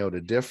pointing out a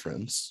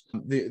difference.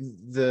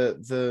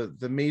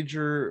 The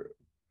major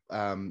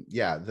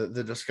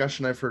the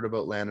discussion I've heard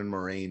about Lan and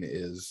Moiraine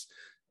is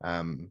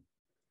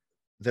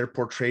they're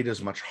portrayed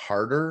as much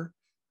harder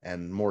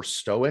and more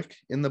stoic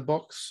in the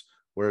books,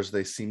 whereas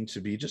they seem to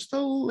be just a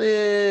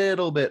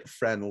little bit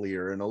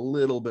friendlier and a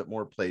little bit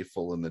more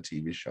playful in the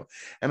TV show.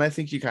 And I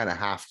think you kind of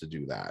have to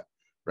do that,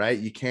 right?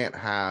 You can't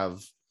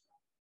have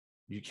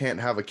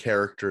a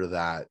character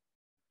that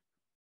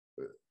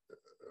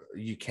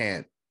you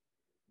can't,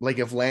 like,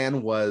 if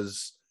Lan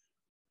was,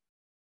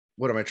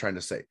 what am I trying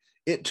to say?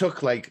 it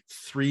took like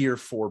 3 or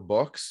 4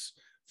 books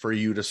for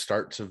you to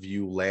start to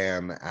view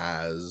Lan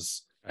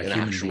as an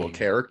actual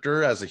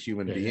character, as a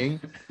human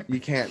being. You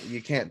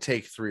can't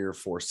take 3 or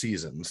 4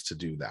 seasons to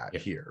do that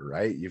here,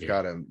 right? You've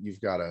got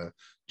to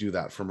do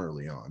that from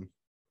early on.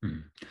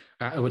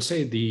 I would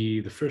say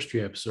the first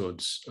few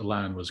episodes,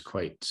 Lan was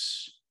quite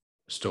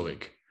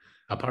stoic,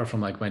 apart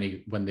from like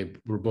when they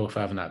were both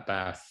having that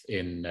bath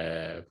in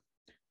the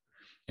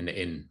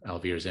inn,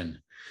 Alvir's Inn.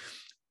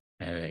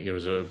 It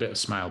was a bit of a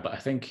smile, but I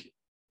think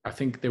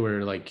they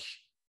were like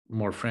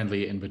more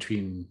friendly in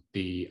between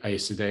the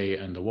Aes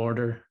Sedai and the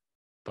Warder,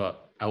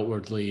 but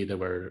outwardly they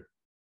were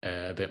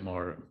a bit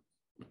more,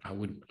 I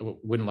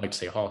wouldn't like to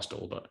say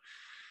hostile, but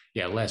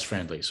yeah, less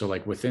friendly. So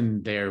like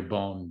within their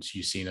bonds,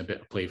 you've seen a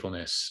bit of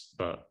playfulness,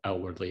 but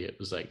outwardly it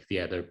was like,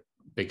 yeah, they're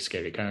big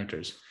scary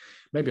characters.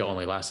 Maybe it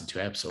only lasted 2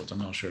 episodes, I'm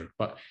not sure,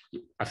 but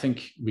I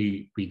think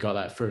we got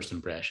that first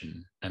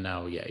impression, and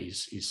now yeah,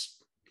 he's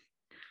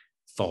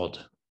thawed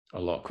a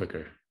lot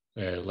quicker,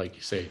 like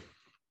you say.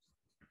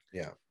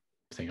 Yeah.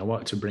 I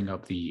wanted to bring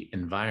up the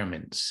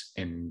environments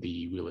in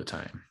the Wheel of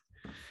Time.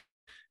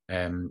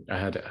 I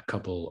had a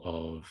couple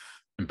of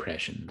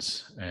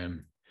impressions.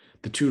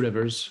 The 2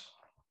 rivers,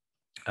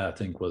 I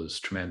think, was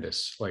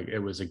tremendous. Like, it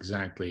was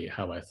exactly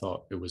how I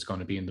thought it was going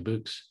to be in the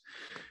books.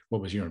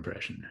 What was your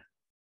impression?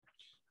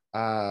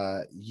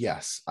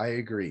 Yes, I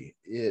agree.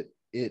 It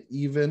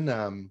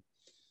even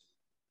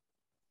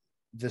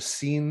the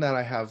scene that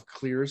I have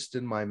clearest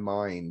in my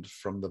mind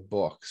from the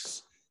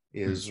books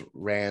is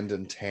Rand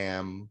and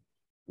Tam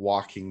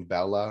walking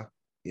Bella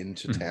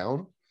into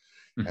town.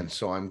 And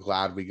so I'm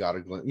glad we got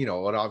a glimpse. You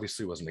know, it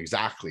obviously wasn't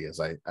exactly as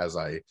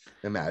I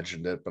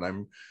imagined it, but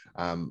I'm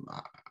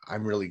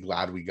really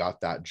glad we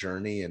got that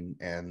journey and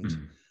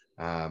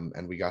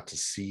we got to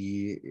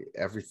see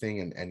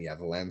everything. And yeah,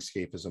 the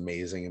landscape is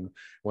amazing. And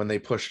when they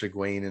pushed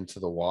Egwene into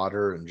the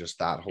water and just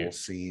that whole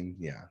scene,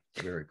 yeah,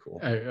 very cool.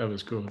 It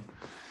was cool.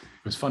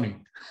 It was funny.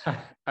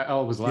 I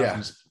always laugh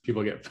when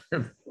people get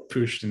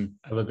pushed and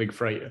have a big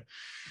fright.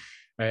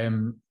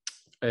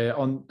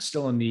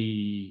 Still on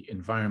the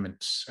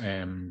environments,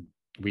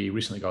 we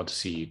recently got to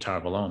see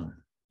Tar Valon,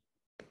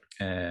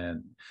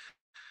 and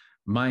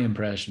my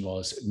impression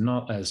was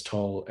not as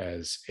tall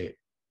as it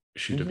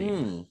should have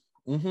been.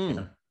 You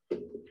know?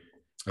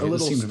 A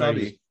little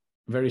stubby,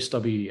 very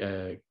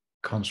stubby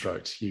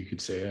construct, you could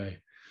say.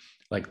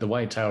 Like the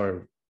White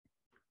Tower,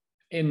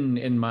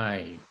 in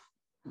my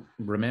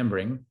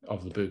remembering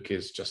of the book,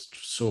 is just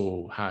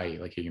so high,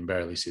 like you can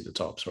barely see the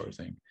top, sort of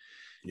thing.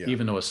 Yeah.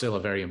 Even though it's still a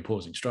very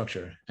imposing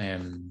structure.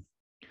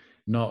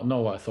 Not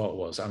what I thought it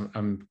was.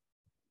 I'm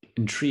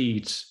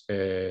intrigued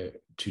to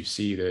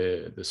see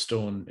the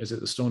stone. Is it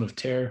the Stone of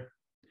Tear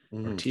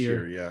or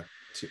Tear? Yeah,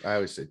 I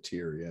always say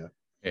Tear.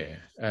 Yeah,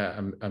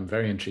 I'm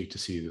very intrigued to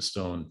see the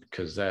stone,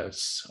 because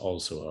that's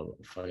also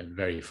a fucking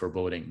very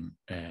foreboding.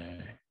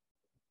 I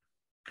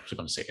was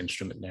going to say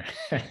instrument there.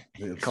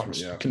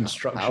 Construction,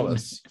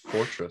 palace,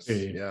 fortress.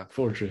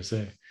 Fortress.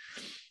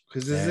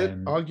 Because is it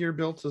Ogier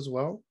built as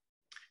well?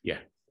 Yeah.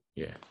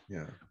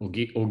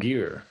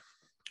 Ogier,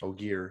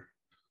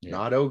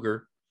 not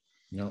ogre.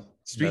 No.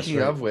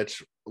 Speaking of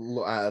which,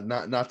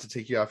 not to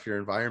take you off your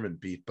environment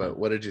beat, but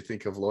what did you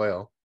think of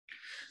Loial?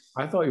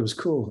 I thought he was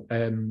cool.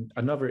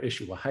 Another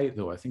issue with height,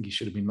 though. I think he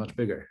should have been much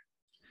bigger.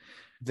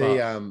 Sorry,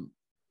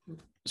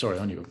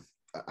 on you.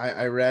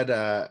 I read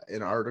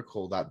an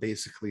article that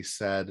basically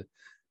said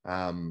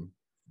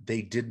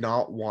they did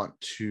not want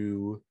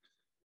to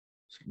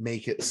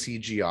make it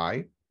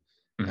CGI.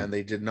 And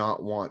they did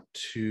not want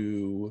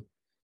to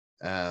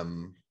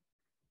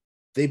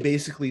they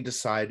basically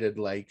decided,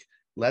 like,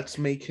 let's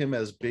make him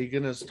as big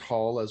and as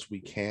tall as we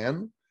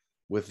can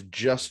with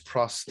just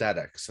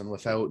prosthetics and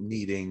without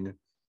needing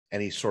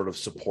any sort of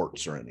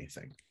supports or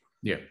anything.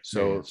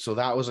 So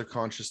that was a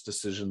conscious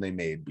decision they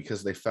made,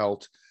 because they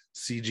felt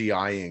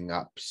CGIing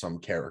up some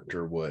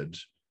character would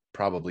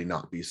probably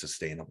not be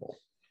sustainable.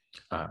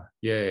 Well,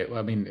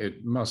 I mean,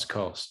 it must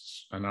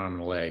cost an arm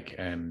and a leg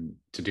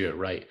to do it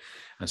right.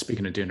 And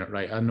speaking of doing it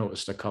right, I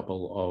noticed a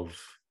couple of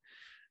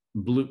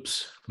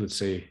bloops, let's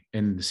say,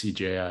 in the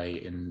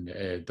CGI in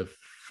the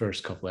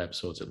first couple of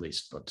episodes at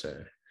least, but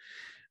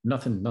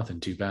nothing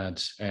too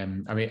bad. I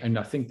mean, and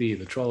I think the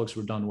Trollocs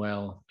were done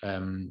well,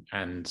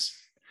 and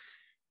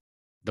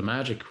the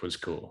magic was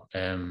cool.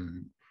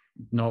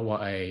 Not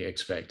what I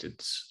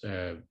expected,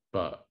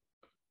 but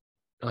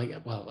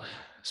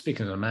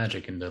speaking of the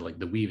magic and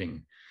the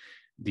weaving,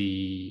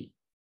 the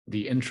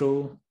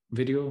intro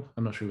video,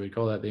 I'm not sure what we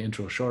call that, the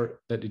intro short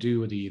that they do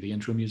with the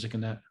intro music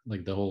and that,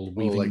 like the whole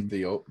weaving, like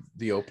the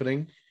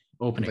opening,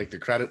 like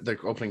the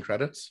opening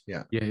credits.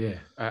 Yeah.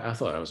 I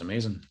thought that was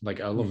amazing. Like,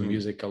 I love the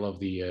music. I love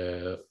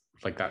the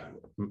like that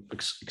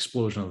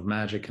explosion of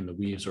magic, and the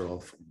weaves are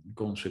all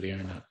going through the air.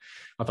 And that,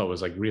 I thought,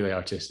 was like really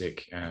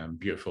artistic and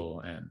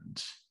beautiful,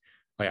 and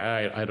like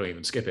I don't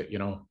even skip it, you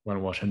know, when I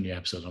watch a new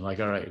episode. I'm like,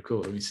 all right, cool,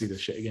 let me see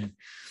this shit again.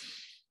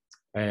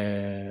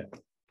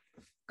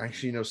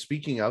 Actually, you know,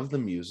 speaking of the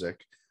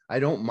music, I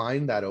don't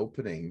mind that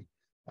opening.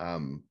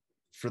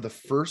 For the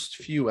first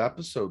few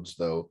episodes,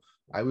 though,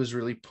 I was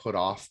really put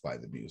off by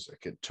the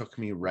music. It took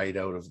me right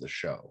out of the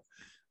show.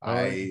 All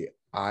right.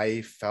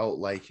 I felt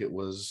like it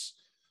was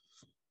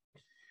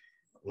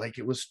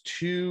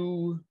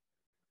too,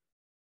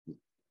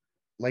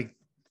 like,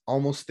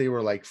 almost they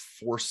were like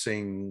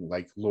forcing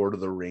like Lord of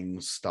the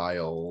Rings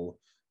style,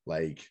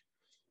 like,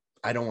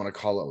 I don't want to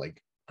call it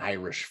like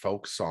Irish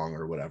folk song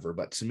or whatever,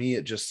 but to me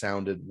it just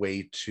sounded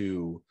way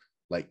too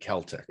like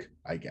Celtic,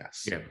 I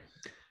guess. Yeah.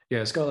 Yeah,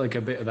 it's got like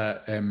a bit of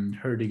that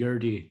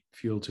hurdy-gurdy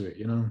feel to it,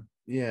 you know?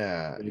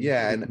 Yeah, Really,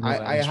 yeah, really and know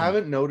that I instrument.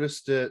 haven't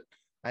noticed it.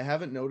 I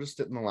haven't noticed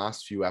it in the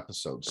last few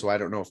episodes, so I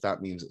don't know if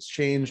that means it's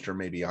changed or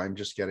maybe I'm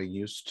just getting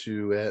used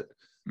to it,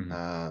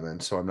 Mhm.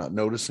 and so I'm not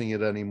noticing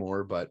it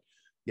anymore. But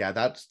yeah,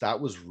 that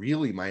was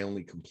really my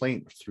only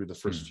complaint through the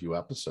first Mhm. few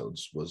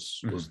episodes was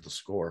Mhm. the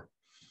score.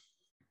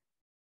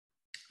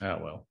 Ah,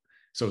 well.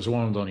 So it's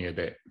warmed on you a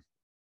bit.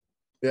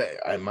 Yeah,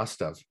 I must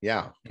have,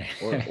 yeah,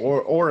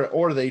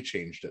 or they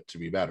changed it to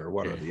be better,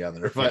 one or Yeah. the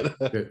other. Yeah.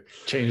 But It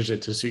changed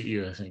it to suit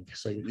you, I think.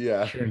 It's like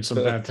yeah, hearing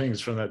some bad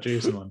things from that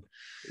Jason one.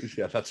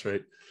 yeah, that's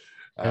right.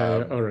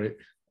 All right.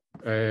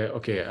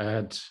 Okay, I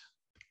had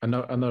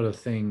another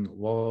thing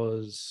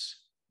was,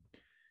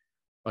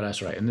 oh,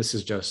 that's right. And this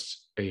is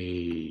just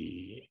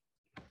this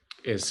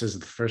is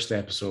the first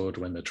episode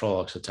when the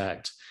Trollocs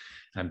attacked,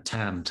 and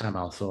Tam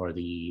Althor,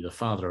 the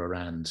father of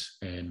Rand,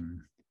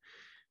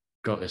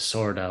 got his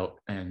sword out,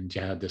 and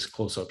you had this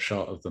close up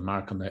shot of the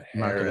mark of the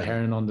Heron.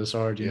 heron on the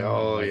sword, you know, and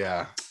Oh like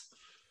yeah,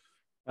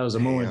 that was a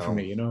moment for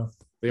me, damn. you know.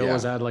 They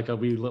always Yeah. add like a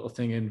wee little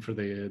thing in for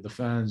the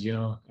fans, you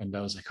know, and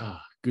I was like,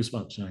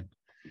 goosebumps, man.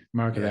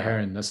 Mark of the Yeah.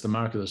 Heron, that's the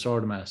mark of the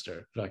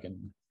Swordmaster.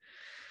 Fucking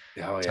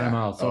Oh Tam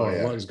yeah. Oh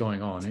Althor, what yeah. is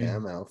going on, eh?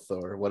 Tam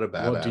Althor. What a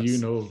What do you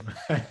badass. know?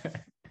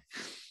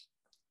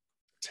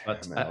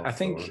 But Tam I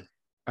Althor.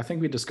 I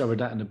think we discovered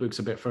that in the books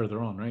a bit further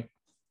on, right?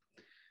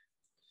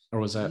 Or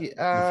was that the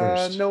Yeah,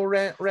 first? no,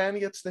 Rand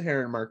gets the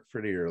Heron mark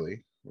pretty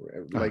early. Ah,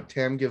 Like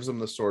Tam gives him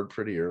the sword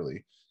pretty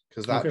early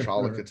because that okay.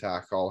 All Trolloc right.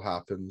 attack all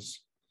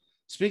happens.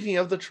 Speaking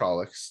of the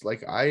Trollocs,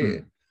 like Hmm.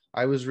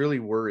 I was really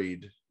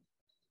worried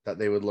that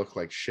they would look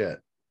like shit,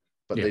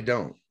 but Yeah, they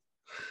don't.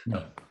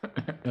 no,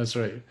 that's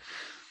right.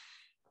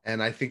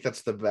 And I think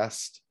that's the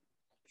best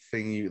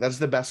that's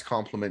the best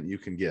compliment you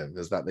can give,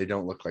 is that they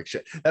don't look like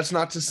shit. That's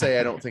not to say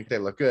I don't think they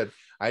look good.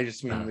 I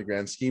just mean in the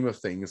grand scheme of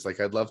things,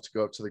 like I'd love to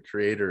go up to the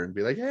creator and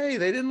be like, hey,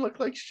 they didn't look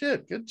like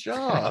shit, good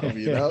job,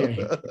 you know.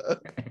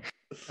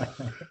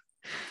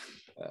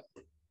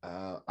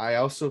 I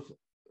also,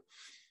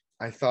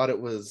 I thought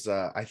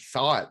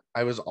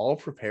I was all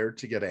prepared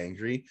to get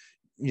angry.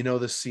 You know,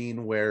 the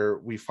scene where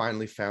we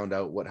finally found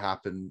out what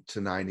happened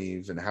to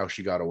Nynaeve and how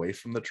she got away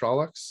from the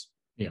Trollocs.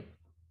 Yeah.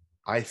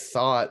 I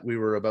thought we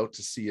were about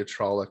to see a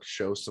Trolloc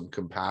show some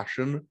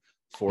compassion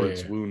for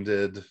its Yeah.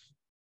 wounded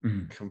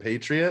Mhm.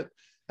 compatriot,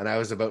 and I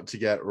was about to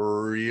get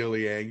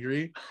really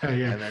angry.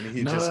 Yeah. And then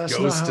he No, just that's not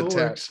goes to how it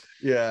town. works.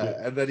 Yeah,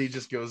 Yeah. and then he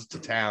just goes to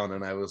town,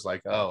 and I was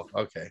like, oh,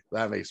 okay,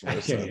 that makes more Yeah.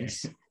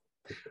 sense.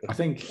 I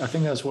think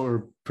that's what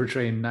we're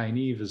portraying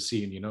Nynaeve as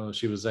seeing, you know.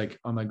 She was like,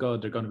 oh my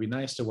god, they're gonna be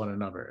nice to one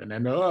another. And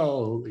then oh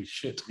holy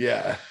shit.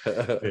 Yeah.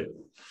 Yeah.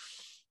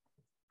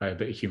 A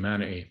bit of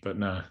humanity, but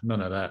no, none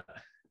of that.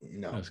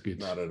 No, That's good.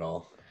 not at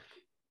all.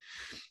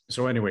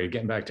 So anyway,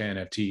 getting back to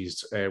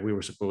NFTs, we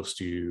were supposed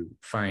to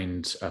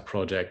find a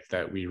project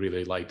that we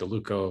really like the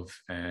look of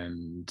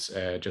and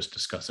just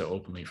discuss it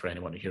openly for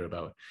anyone to hear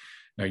about.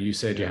 Now, you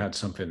said you Yeah. had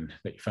something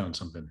that you found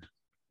something.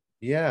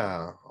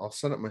 Yeah, I'll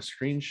set up my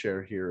screen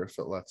share here if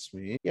it lets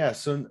me. Yeah,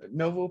 so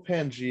Novo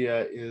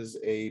Pangea is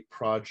a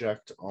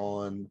project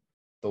on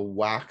the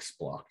Wax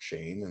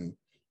blockchain. And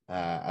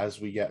as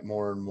we get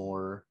more and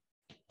more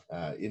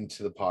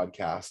into the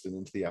podcast and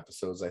into the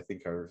episodes, I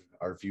think our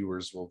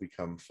viewers will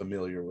become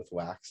familiar with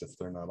Wax if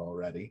they're not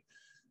already.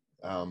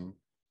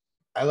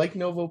 I like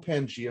Novo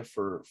Pangea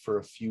for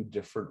a few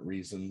different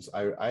reasons.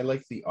 I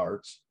like the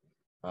art.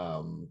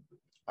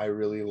 I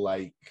really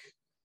like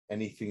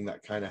anything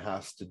that kind of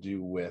has to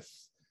do with,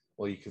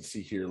 well, you can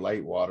see here,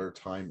 light, water,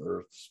 time,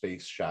 earth,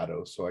 space,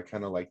 shadow. So I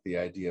kind of like the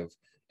idea of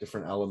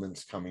different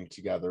elements coming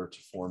together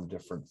to form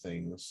different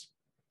things.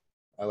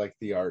 I like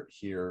the art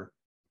here.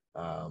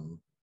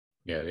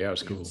 Yeah, the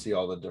art's You can cool. see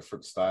all the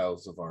different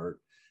styles of art.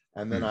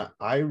 And then Mm.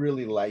 I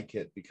really like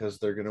it because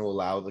they're going to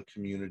allow the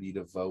community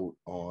to vote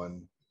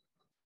on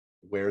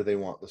where they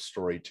want the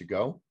story to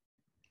go.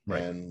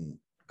 Right. And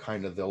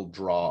kind of they'll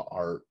draw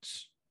art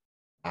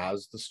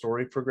as the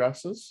story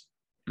progresses.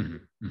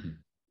 Mm-hmm.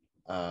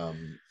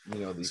 Mm-hmm. You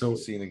know, you can So,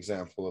 see an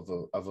example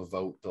of a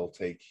vote they'll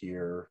take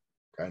here,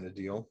 kind of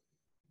deal.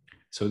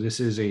 so this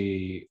is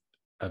a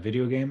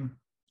video game,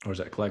 or is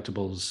it a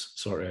collectibles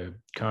sort of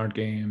card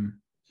game?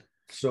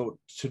 So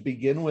to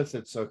begin with,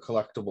 it's a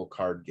collectible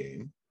card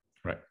game.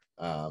 Right.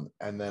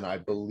 And then I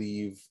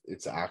believe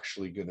it's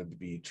actually going to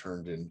be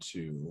turned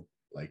into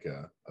like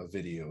a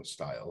video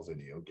style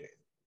video game.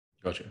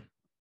 Gotcha.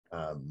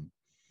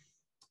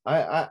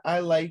 I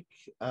like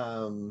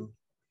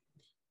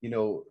you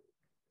know,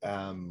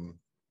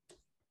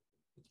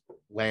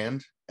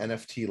 land,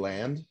 NFT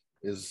land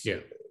is Yeah.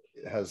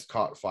 has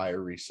caught fire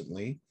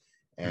recently,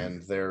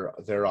 and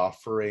they're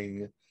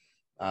offering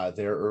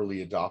their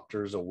early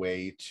adopters a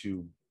way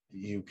to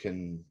you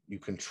can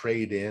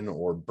trade in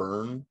or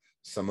burn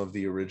some of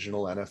the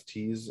original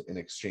NFTs in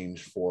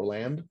exchange for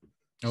land.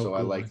 Oh, So cool.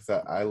 I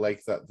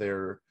like that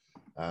they're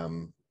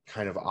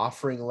kind of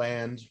offering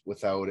land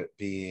without it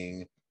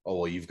being, oh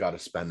well, you've got to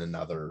spend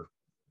another,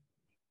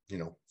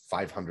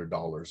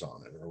 $500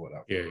 on it or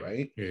whatever,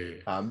 right?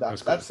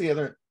 That's the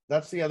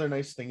other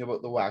nice thing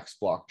about the Wax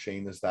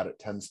blockchain, is that it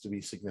tends to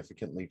be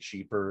significantly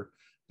cheaper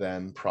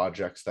than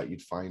projects that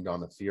you'd find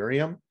on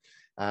Ethereum.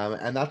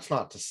 And that's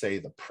not to say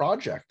the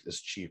project is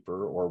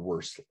cheaper or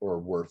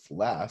worth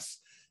less.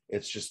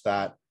 It's just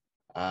that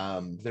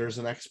there's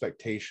an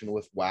expectation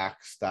with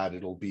Wax that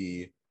it'll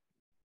be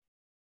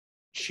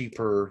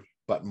cheaper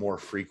but more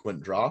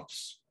frequent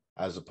drops,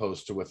 as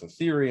opposed to with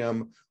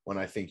Ethereum, when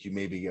I think you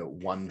maybe get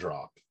one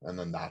drop and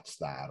then that's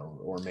that,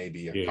 or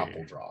maybe a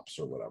couple drops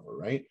or whatever,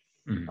 right?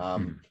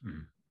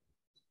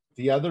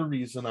 The other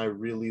reason I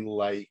really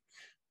like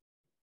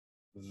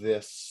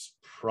this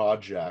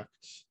project,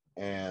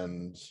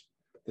 and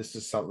this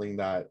is something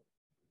that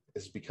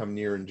has become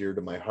near and dear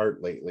to my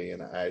heart lately,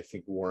 and I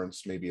think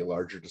warrants maybe a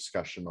larger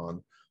discussion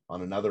on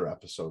another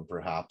episode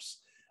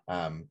perhaps,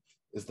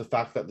 is the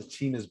fact that the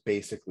team is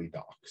basically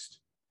doxed.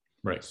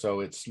 Right. So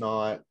it's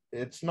not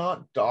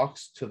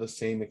doxed to the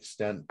same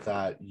extent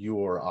that you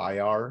or I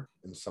are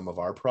in some of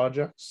our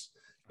projects.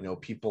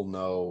 People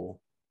know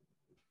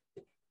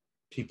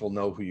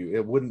who you.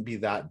 It wouldn't be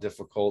that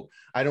difficult.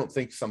 I don't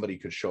think somebody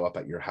could show up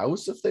at your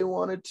house if they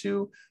wanted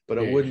to, but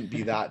it wouldn't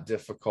be that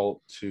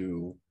difficult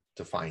to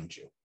find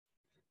you.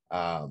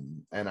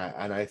 And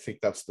I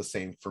think that's the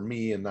same for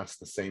me, and that's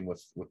the same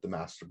with the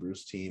Master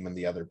Bruce team and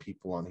the other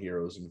people on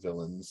Heroes and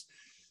Villains.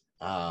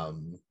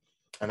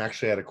 And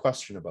actually I had a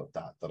question about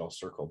that I'll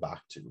circle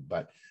back to,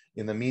 but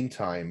in the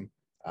meantime,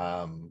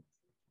 so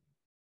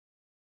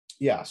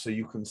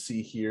you can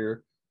see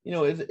here,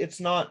 it's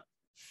not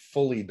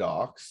fully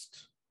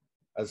doxed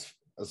as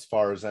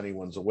far as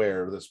anyone's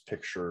aware. This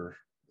picture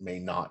may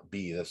not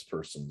be this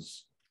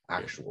person's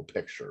actual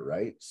picture,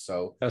 right?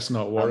 So that's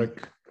not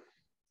Warwick.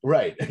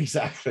 Right,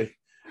 exactly.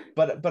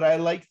 But I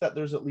like that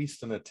there's at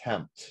least an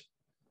attempt.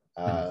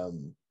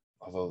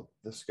 Although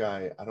this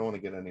guy, I don't want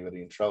to get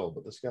anybody in trouble,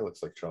 but this guy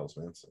looks like Charles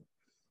Manson.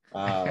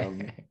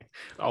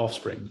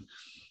 Offspring.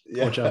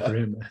 Yeah. Watch out for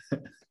him.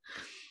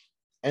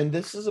 And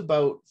this is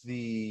about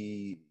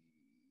the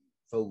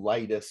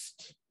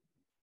lightest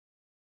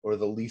or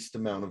the least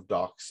amount of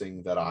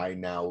doxing that I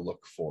now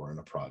look for in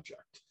a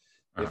project.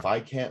 If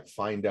I can't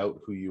find out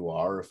who you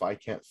are, if I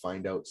can't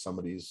find out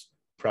somebody's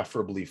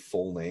preferably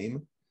full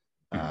name,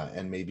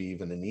 and maybe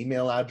even an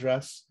email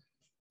address,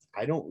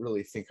 I don't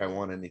really think I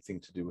want anything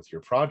to do with your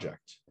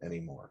project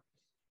anymore.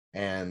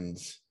 And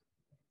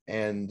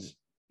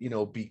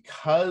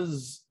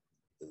because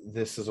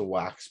this is a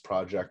Wax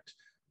project,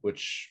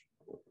 which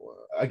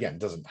again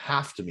doesn't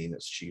have to mean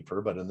it's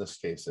cheaper, but in this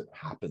case it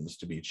happens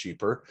to be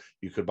cheaper.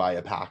 You could buy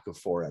a pack of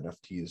 4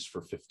 NFTs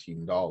for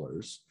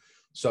 $15.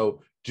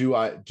 So do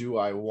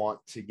I want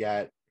to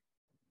get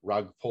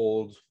rug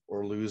pulled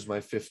or lose my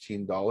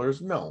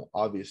 $15? No,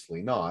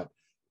 obviously not.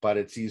 But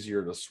it's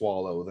easier to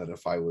swallow than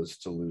if I was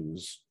to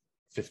lose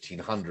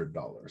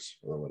 $1,500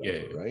 or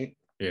whatever, right?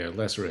 Yeah,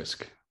 less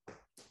risk.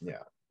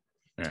 Yeah.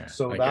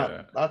 So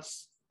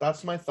that's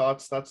my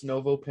thoughts. That's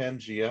Novo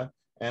Pangea,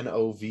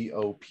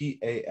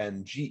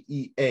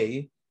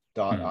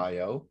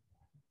 NOVOPANGEA.io.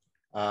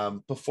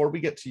 Before we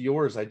get to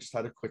yours, I just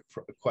had a quick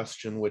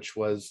question, which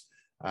was,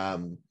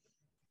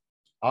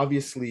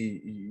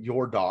 obviously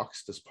you're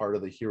doxed as part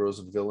of the Heroes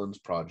and Villains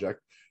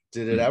project.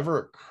 Did it ever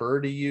occur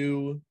to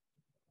you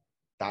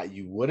that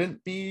you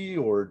wouldn't be,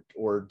 or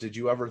did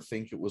you ever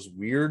think it was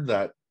weird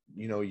that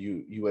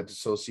you had to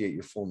associate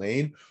your full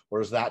name,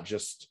 or is that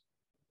just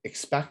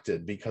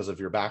expected because of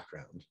your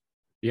background?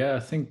 Yeah, I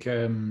think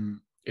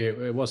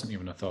it wasn't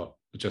even a thought.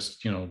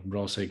 Just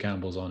Ross A.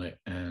 Campbell's on it,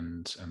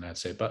 and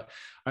that's it. But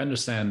I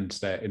understand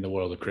that in the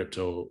world of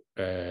crypto,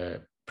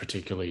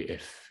 particularly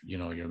if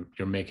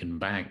you're making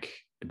bank,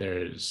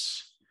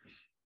 there's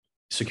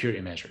security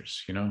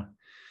measures,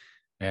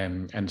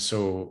 and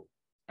so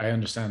I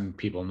understand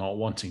people not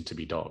wanting to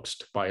be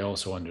doxed, but I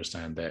also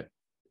understand that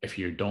if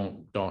you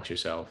don't dox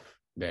yourself,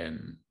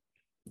 then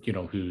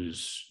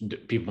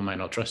people might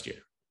not trust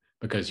you,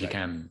 because you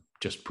can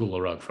just pull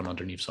a rug from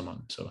underneath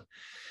someone. So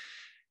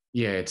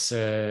yeah, it's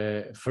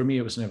for me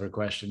it was never a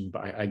question,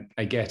 but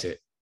I get it.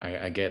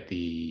 I get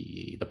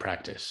the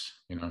practice,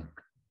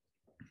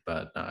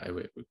 but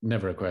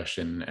never a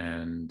question,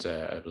 and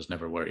I was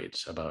never worried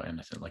about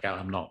anything. Like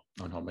I'm not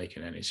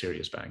making any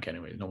serious bank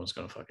anyway. No one's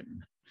gonna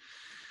fucking.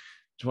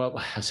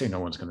 Well, I say no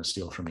one's going to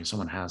steal from me.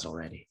 Someone has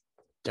already.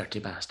 Dirty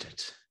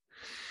bastards.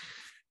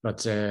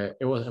 But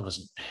it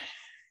wasn't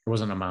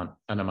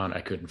an amount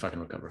I couldn't fucking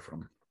recover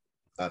from.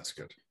 That's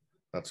good.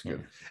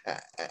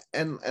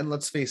 And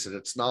let's face it,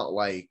 it's not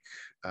like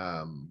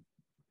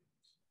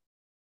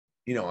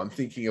I'm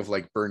thinking of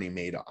like Bernie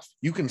Madoff.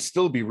 You can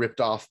still be ripped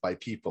off by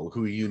people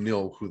who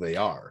who they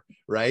are,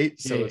 right?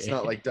 So it's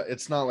not like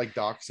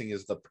doxing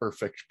is the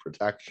perfect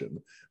protection,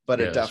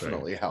 but it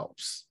definitely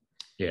helps.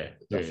 Yeah,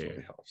 it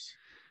definitely helps.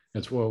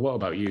 That's well. What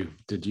about you?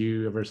 Did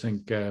you ever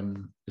think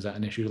is that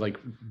an issue? Like,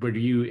 were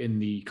you in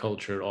the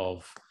culture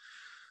of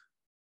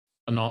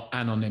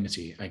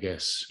anonymity? I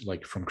guess,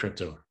 like from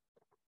crypto.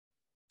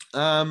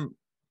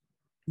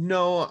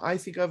 No, I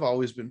think I've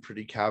always been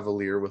pretty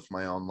cavalier with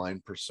my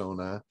online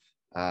persona.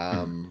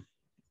 I'm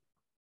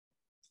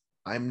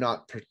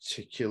not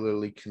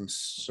particularly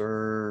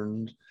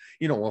concerned,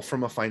 well,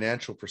 from a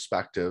financial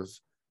perspective,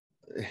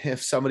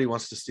 if somebody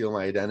wants to steal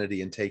my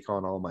identity and take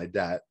on all my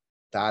debt,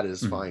 that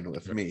is fine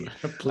with me.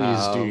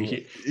 Please do.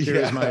 Here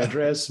is my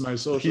address, my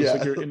social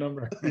security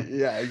number.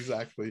 Yeah,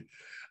 exactly.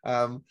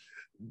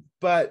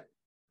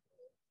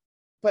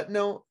 But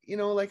no,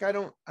 like I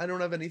don't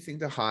have anything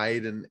to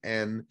hide,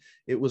 and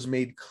it was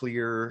made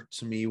clear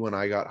to me when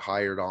I got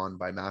hired on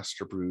by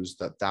Master Brews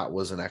that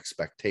was an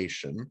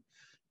expectation,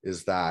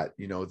 is that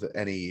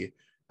any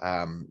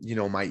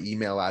my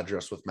email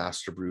address with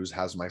Master Brews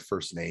has my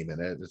first name in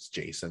it. It's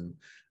Jason.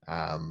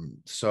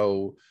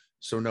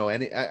 So no,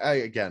 I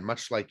again,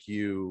 much like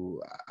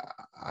you,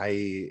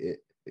 it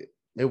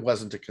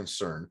wasn't a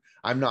concern.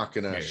 I'm not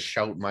gonna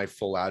shout my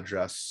full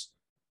address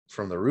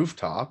from the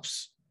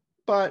rooftops,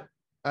 but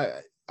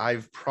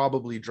I've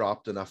probably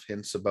dropped enough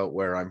hints about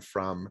where I'm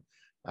from,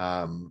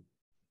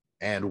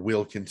 and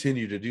will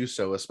continue to do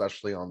so,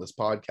 especially on this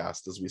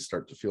podcast as we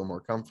start to feel more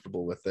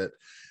comfortable with it,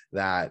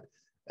 that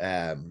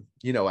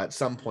at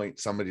some point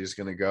somebody's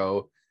going to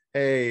go,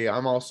 hey,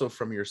 I'm also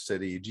from your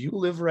city. Do you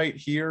live right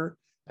here?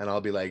 And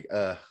I'll be like,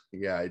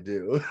 yeah, I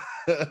do.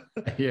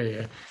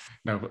 Yeah.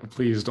 No,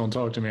 please don't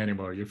talk to me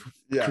anymore. You're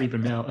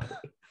creeping me out.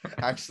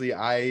 Actually,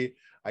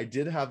 I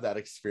did have that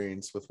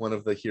experience with one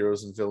of the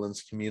Heroes and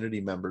Villains community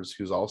members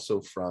who's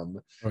also from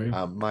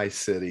my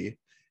city.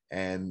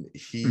 And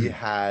he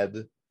had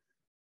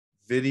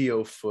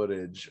video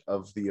footage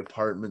of the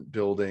apartment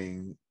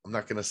building. I'm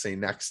not going to say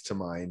next to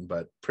mine,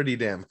 but pretty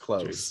damn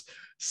close. Jeez.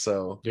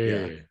 So,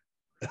 yeah.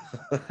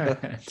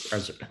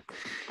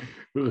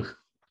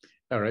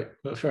 All right.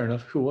 Well, fair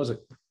enough. Who was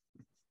it?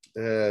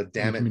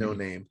 Damn it, no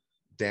name.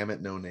 Damn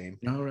it, no name.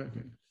 All right.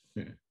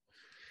 Yeah.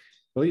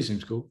 Well, he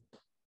seems cool.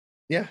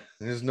 Yeah,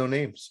 there's no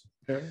names.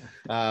 He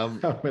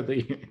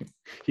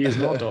is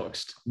not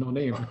doxed. No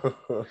name.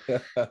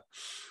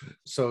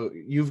 So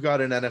you've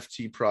got an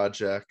NFT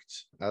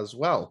project as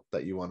well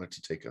that you wanted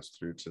to take us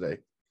through today.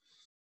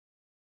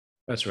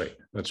 That's right.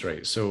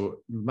 So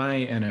my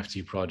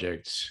NFT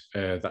project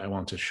that I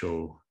want to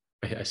show,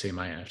 I say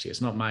my NFT,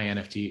 it's not my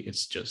NFT,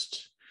 it's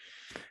just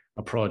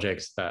a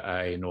project that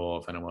I know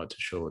of and I want to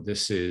show.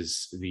 This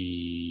is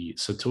the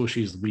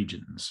Satoshi's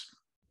Legions.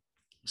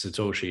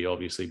 Satoshi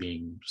obviously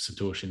being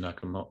Satoshi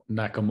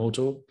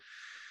Nakamoto,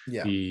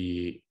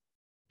 the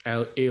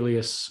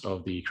alias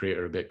of the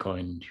creator of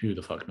Bitcoin. Who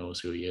the fuck knows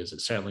who he is?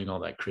 It's certainly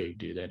not that Craig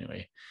dude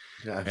anyway.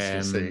 Yeah, I was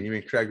gonna say, you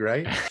mean Craig,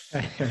 right?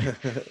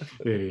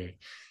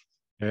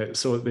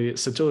 So the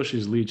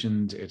Satoshi's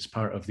Legion, it's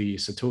part of the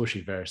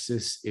Satoshi verse.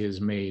 This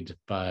is made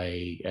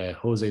by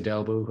Jose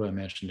Delbo, who I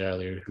mentioned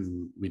earlier,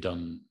 who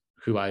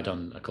I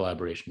done a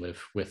collaboration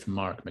with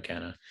Mark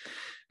McKenna,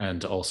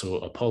 and also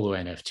Apollo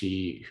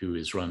NFT, who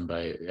is run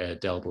by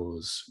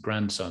Delbo's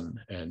grandson,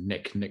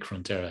 Nick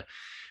Frontera.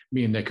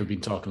 Me and Nick have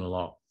been talking a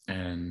lot,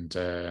 and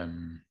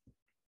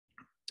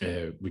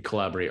we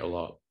collaborate a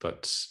lot,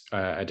 but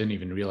I didn't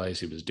even realize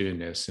he was doing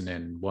this. And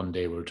then one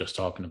day we were just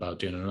talking about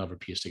doing another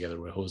piece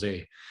together with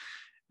Jose,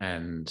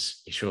 and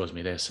he shows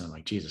me this, and I'm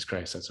like, Jesus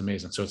Christ, that's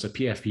amazing. So it's a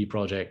PFP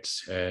project,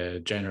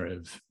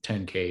 generative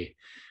 10K,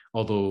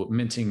 although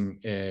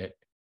minting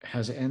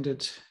has it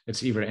ended?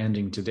 It's either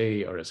ending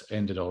today or it's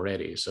ended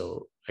already.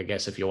 So I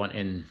guess if you want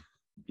in,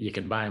 you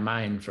can buy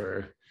mine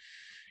for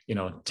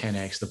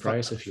 10x the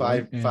price if you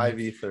want. 5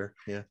 Ether.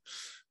 Yeah,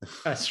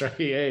 that's right.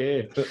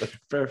 Yeah.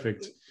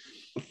 Perfect.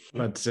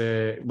 But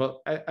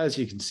well, as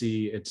you can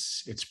see,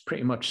 it's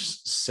pretty much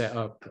set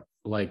up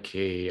like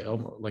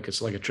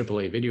it's like a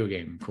AAA video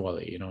game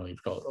quality.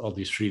 You've got all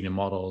these 3D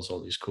models,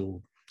 all these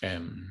cool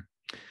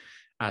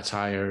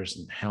attires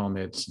and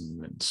helmets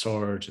and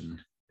swords, and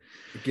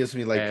it gives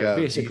me like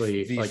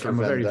basically v like I'm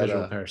a very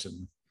visual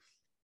person.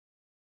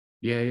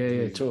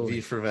 Yeah, totally.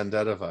 V for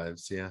Vendetta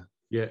vibes. Yeah.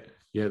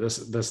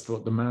 That's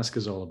what the mask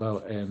is all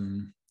about.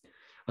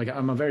 Like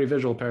I'm a very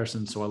visual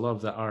person, so I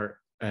love the art.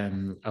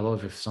 I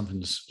love if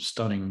something's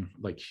stunning,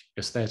 like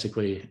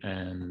aesthetically,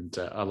 and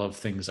I love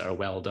things that are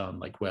well done,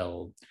 like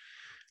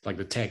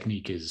the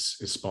technique is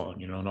spot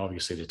on, and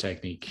obviously the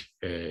technique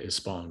is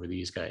spot on with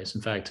these guys.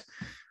 In fact,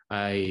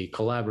 I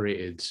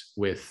collaborated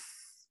with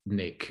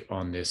Nick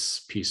on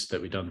this piece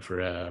that we done for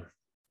a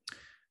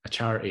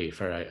charity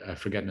for I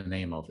forget the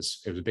name of it.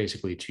 It was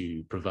basically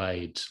to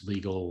provide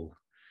legal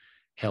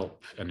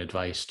help and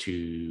advice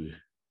to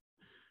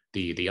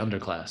the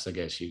underclass, I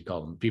guess you'd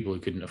call them, people who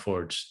couldn't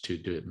afford to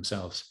do it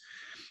themselves.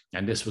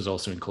 And this was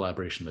also in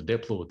collaboration with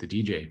Diplo, with the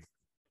DJ.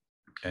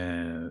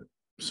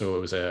 So it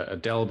was a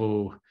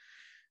Delbo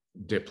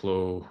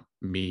Diplo,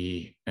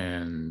 me,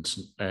 and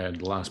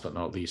last but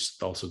not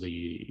least, also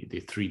the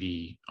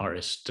 3D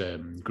artist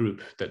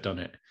group that done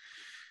it.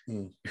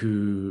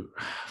 Who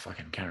I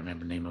fucking can't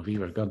remember the name of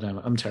either. God damn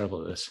it, I'm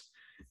terrible at this.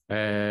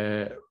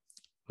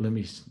 Let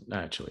me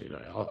actually,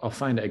 I'll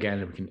find it again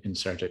and we can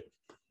insert it.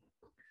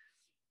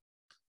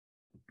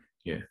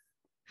 Yeah.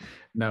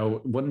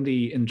 Now, one of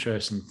the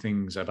interesting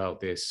things about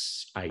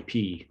this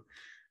IP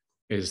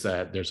is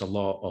that there's a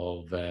lot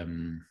of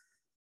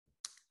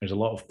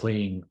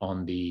playing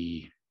on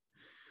the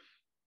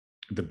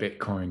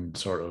Bitcoin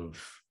sort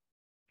of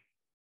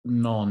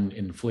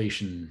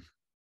non-inflation,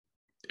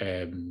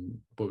 what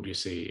would you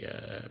say,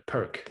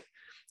 perk.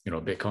 You know,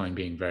 Bitcoin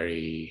being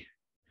very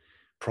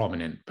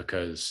prominent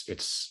because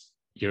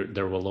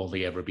there will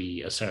only ever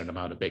be a certain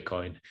amount of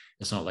Bitcoin.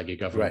 It's not like a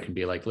government can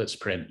be like, let's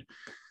print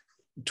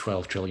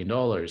 $12 trillion,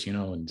 you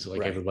know, and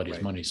like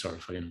everybody's money sort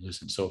of fucking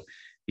losing. So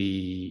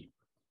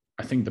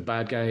I think the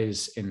bad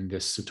guys in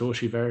this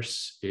Satoshi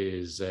verse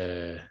is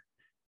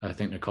I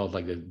think they're called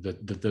like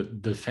the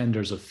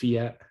defenders of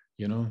fiat,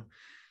 you know.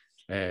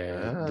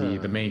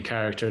 The main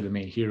character, the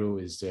main hero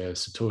is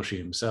Satoshi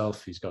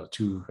himself. He's got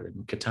 2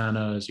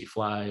 katanas, he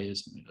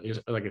flies, he's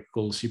like a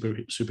cool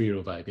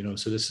superhero vibe, you know.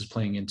 So this is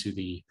playing into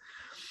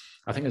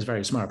I think it's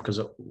very smart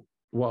because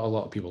what a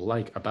lot of people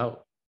like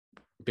about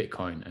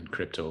Bitcoin and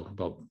crypto,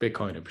 well,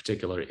 Bitcoin in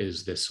particular,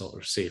 is this sort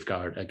of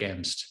safeguard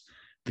against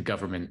the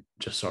government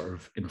just sort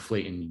of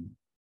inflating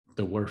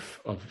the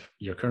worth of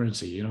your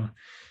currency, you know,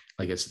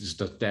 like it's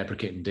just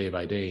deprecating day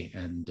by day.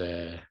 And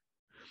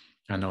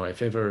I know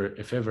if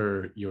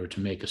ever you were to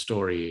make a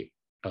story,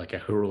 like a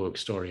heroic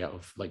story out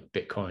of like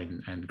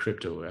Bitcoin and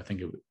crypto, I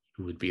think it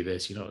would be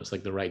this, you know, it's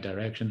like the right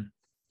direction.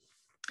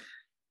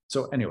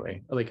 So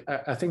anyway, like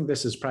I think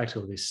this is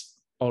practically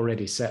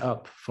already set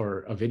up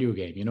for a video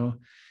game, you know.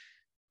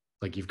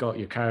 Like you've got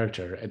your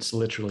character, it's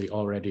literally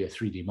already a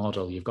 3D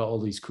model. You've got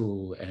all these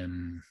cool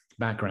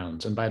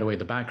backgrounds. And by the way,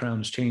 the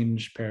backgrounds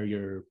change per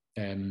your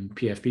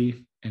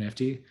PFP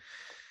NFT.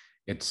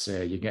 It's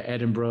you get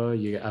Edinburgh,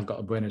 I've got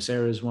a Buenos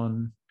Aires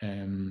one,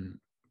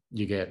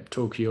 you get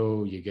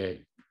Tokyo, you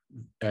get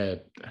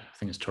I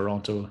think it's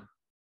Toronto.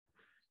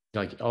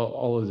 Like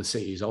all of the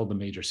cities, all the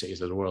major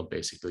cities of the world,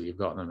 basically, you've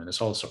got them, and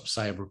it's all sort of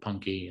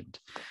cyberpunky. And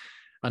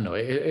I know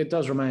it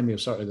does remind me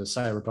of sort of the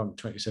Cyberpunk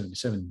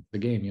 2077, the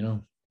game, you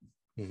know.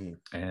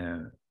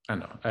 And I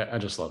know I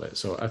just love it.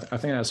 So I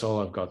think that's all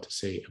I've got to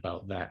say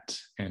about that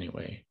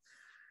anyway.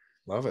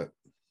 Love it.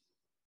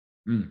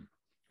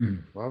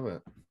 Love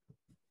it.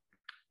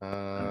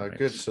 Right.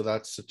 Good. So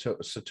that's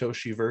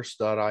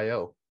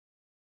satoshiverse.io.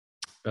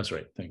 That's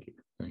right. Thank you.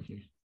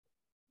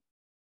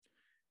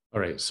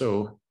 All right.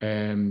 So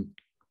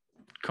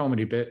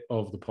comedy bit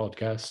of the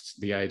podcast.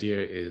 The idea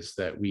is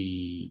that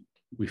we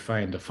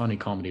find a funny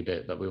comedy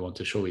bit that we want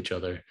to show each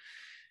other,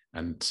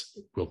 and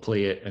we'll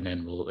play it, and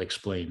then we'll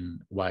explain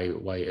why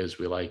it is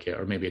we like it,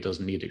 or maybe it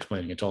doesn't need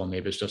explaining at all.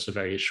 Maybe it's just a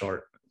very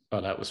short,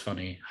 oh, that was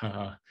funny,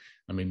 haha,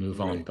 and we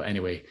move on. But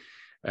anyway,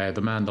 the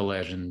man, the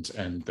legend,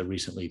 and the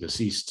recently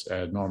deceased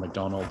Norm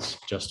Macdonald,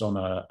 just on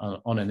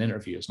an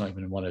interview. It's not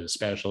even one of his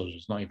specials.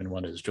 It's not even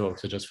one of his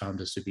jokes. I just found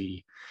this to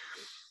be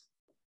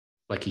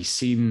like, he's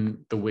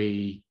seen the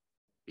way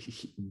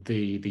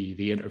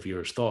the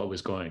interviewers thought it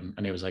was going,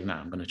 and he was like, nah,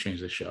 I'm going to change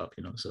this shit up,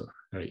 you know. So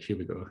all right, here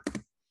we go.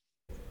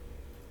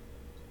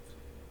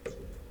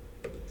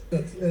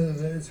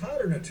 It's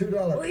hotter than a $2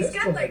 Well, he's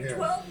got like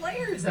 12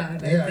 layers on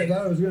it. Yeah, I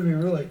thought it was going to be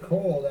really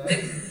cold. Look,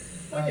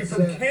 you're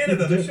from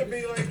Canada.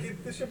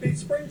 This should be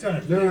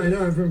springtime. No, I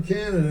know I'm from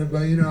Canada,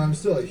 but you know I'm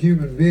still a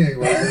human being.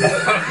 Like,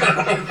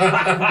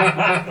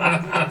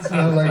 it's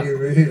not like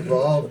we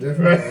evolved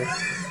differently.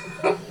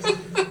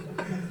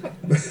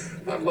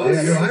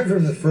 Yeah, no, I'm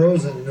from the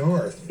frozen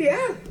north.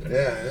 Yeah.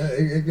 Yeah,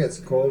 it gets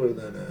colder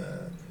than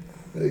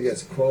here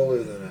it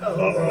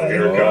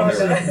comes.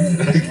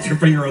 Get your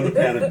finger on the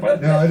panic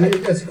button. No,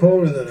 it gets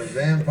colder than a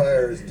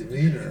vampire's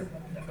demeanor.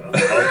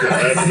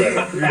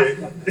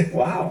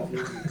 Wow.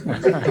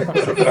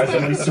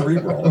 Professionally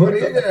cerebral. What do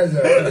you guys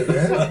are,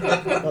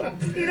 man?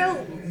 You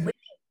know,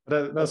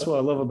 that's what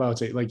I love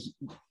about it. Like,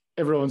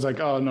 everyone's like,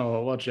 oh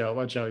no, watch out.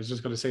 He's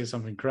just going to say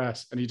something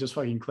crass. And he just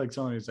fucking clicks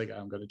on it. He's like,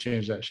 I'm going to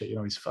change that shit. You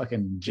know, he's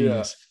fucking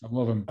genius. Yeah. I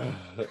love him.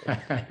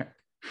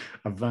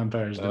 A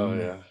vampire's demeanor. Oh,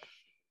 yeah.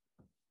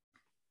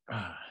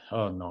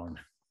 Oh, Norm.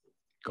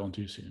 Gone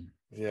too soon.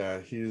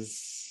 Yeah,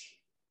 he's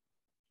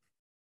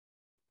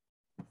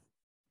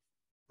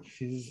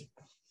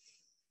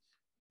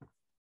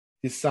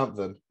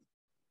something.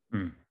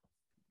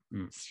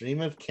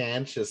 Stream of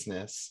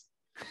consciousness.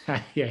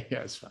 yeah,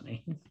 it's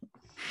funny.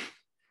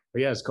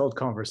 But yeah, it's called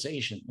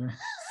conversation.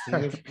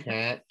 Stream of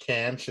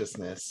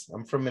consciousness.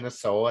 I'm from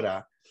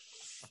Minnesota.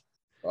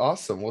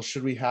 Awesome. Well,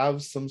 should we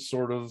have some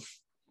sort of,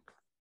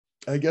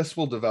 I guess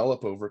we'll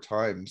develop over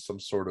time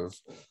some sort of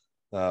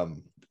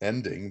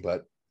ending,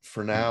 but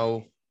for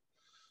now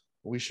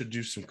we should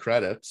do some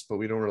credits, but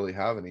we don't really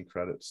have any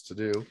credits to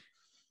do.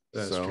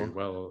 That's true.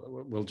 Well,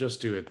 we'll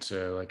just do it.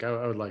 Like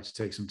I would like to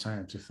take some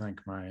time to thank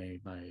my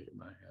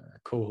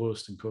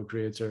co-host and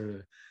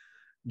co-creator,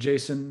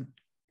 Jason,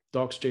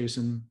 Doc's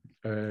Jason,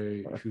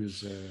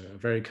 who's a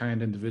very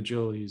kind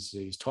individual.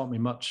 He's taught me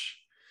much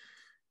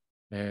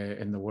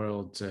in the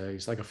world.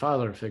 He's like a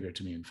father figure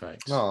to me, in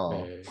fact.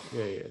 Oh.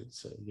 Yeah,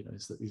 it's,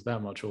 he's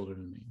that much older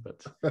than me.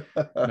 But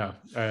no,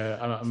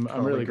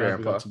 I'm really glad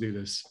we got to do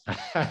this.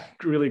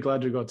 Really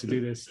glad we got to do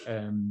this.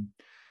 And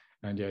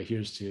yeah,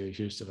 here's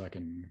to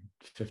fucking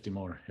 50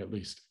 more at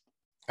least.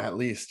 At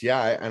least,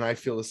 yeah, and I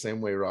feel the same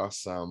way,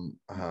 Ross. Yeah,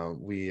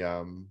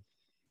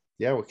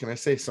 what can I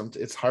say?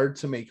 It's hard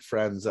to make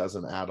friends as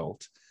an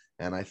adult,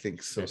 and I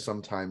think so.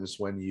 Sometimes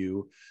when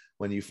you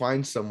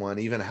find someone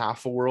even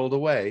half a world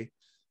away,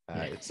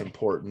 it's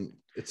important.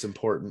 It's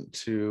important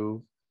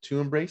to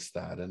embrace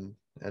that and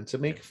to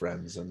make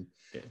friends and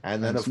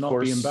then of course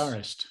not be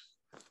embarrassed.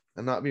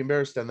 And not be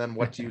embarrassed. And then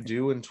what do you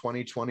do in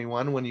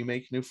 2021 when you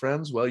make new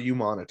friends? Well, you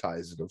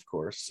monetize it, of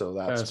course. So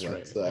that's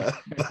right.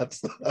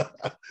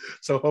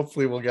 So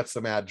hopefully we'll get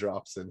some ad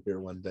drops in here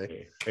one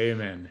day.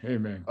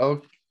 Amen.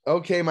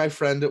 Okay, my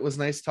friend. It was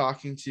nice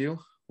talking to you.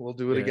 We'll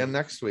do it again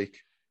next week.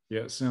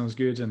 Yeah, sounds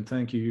good. And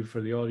thank you for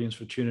the audience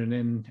for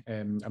tuning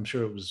in. I'm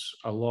sure it was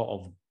a lot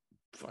of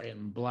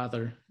fucking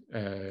blather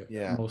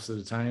most of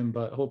the time,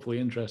 but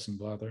hopefully interesting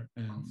blather.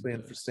 Hopefully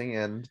interesting.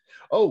 And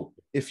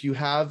if you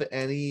have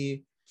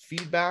any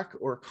feedback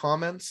or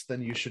comments,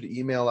 then you should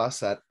email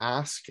us at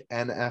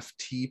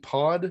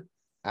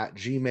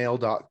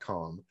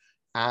asknftpod@gmail.com.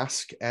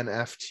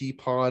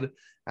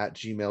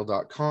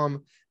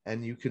 asknftpod@gmail.com.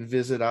 And you can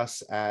visit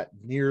us at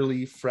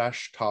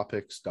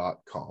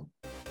nearlyfreshtopics.com.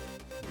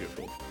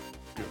 Beautiful.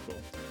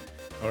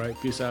 All right,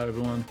 peace out,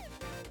 everyone.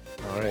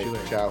 All right,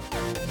 ciao.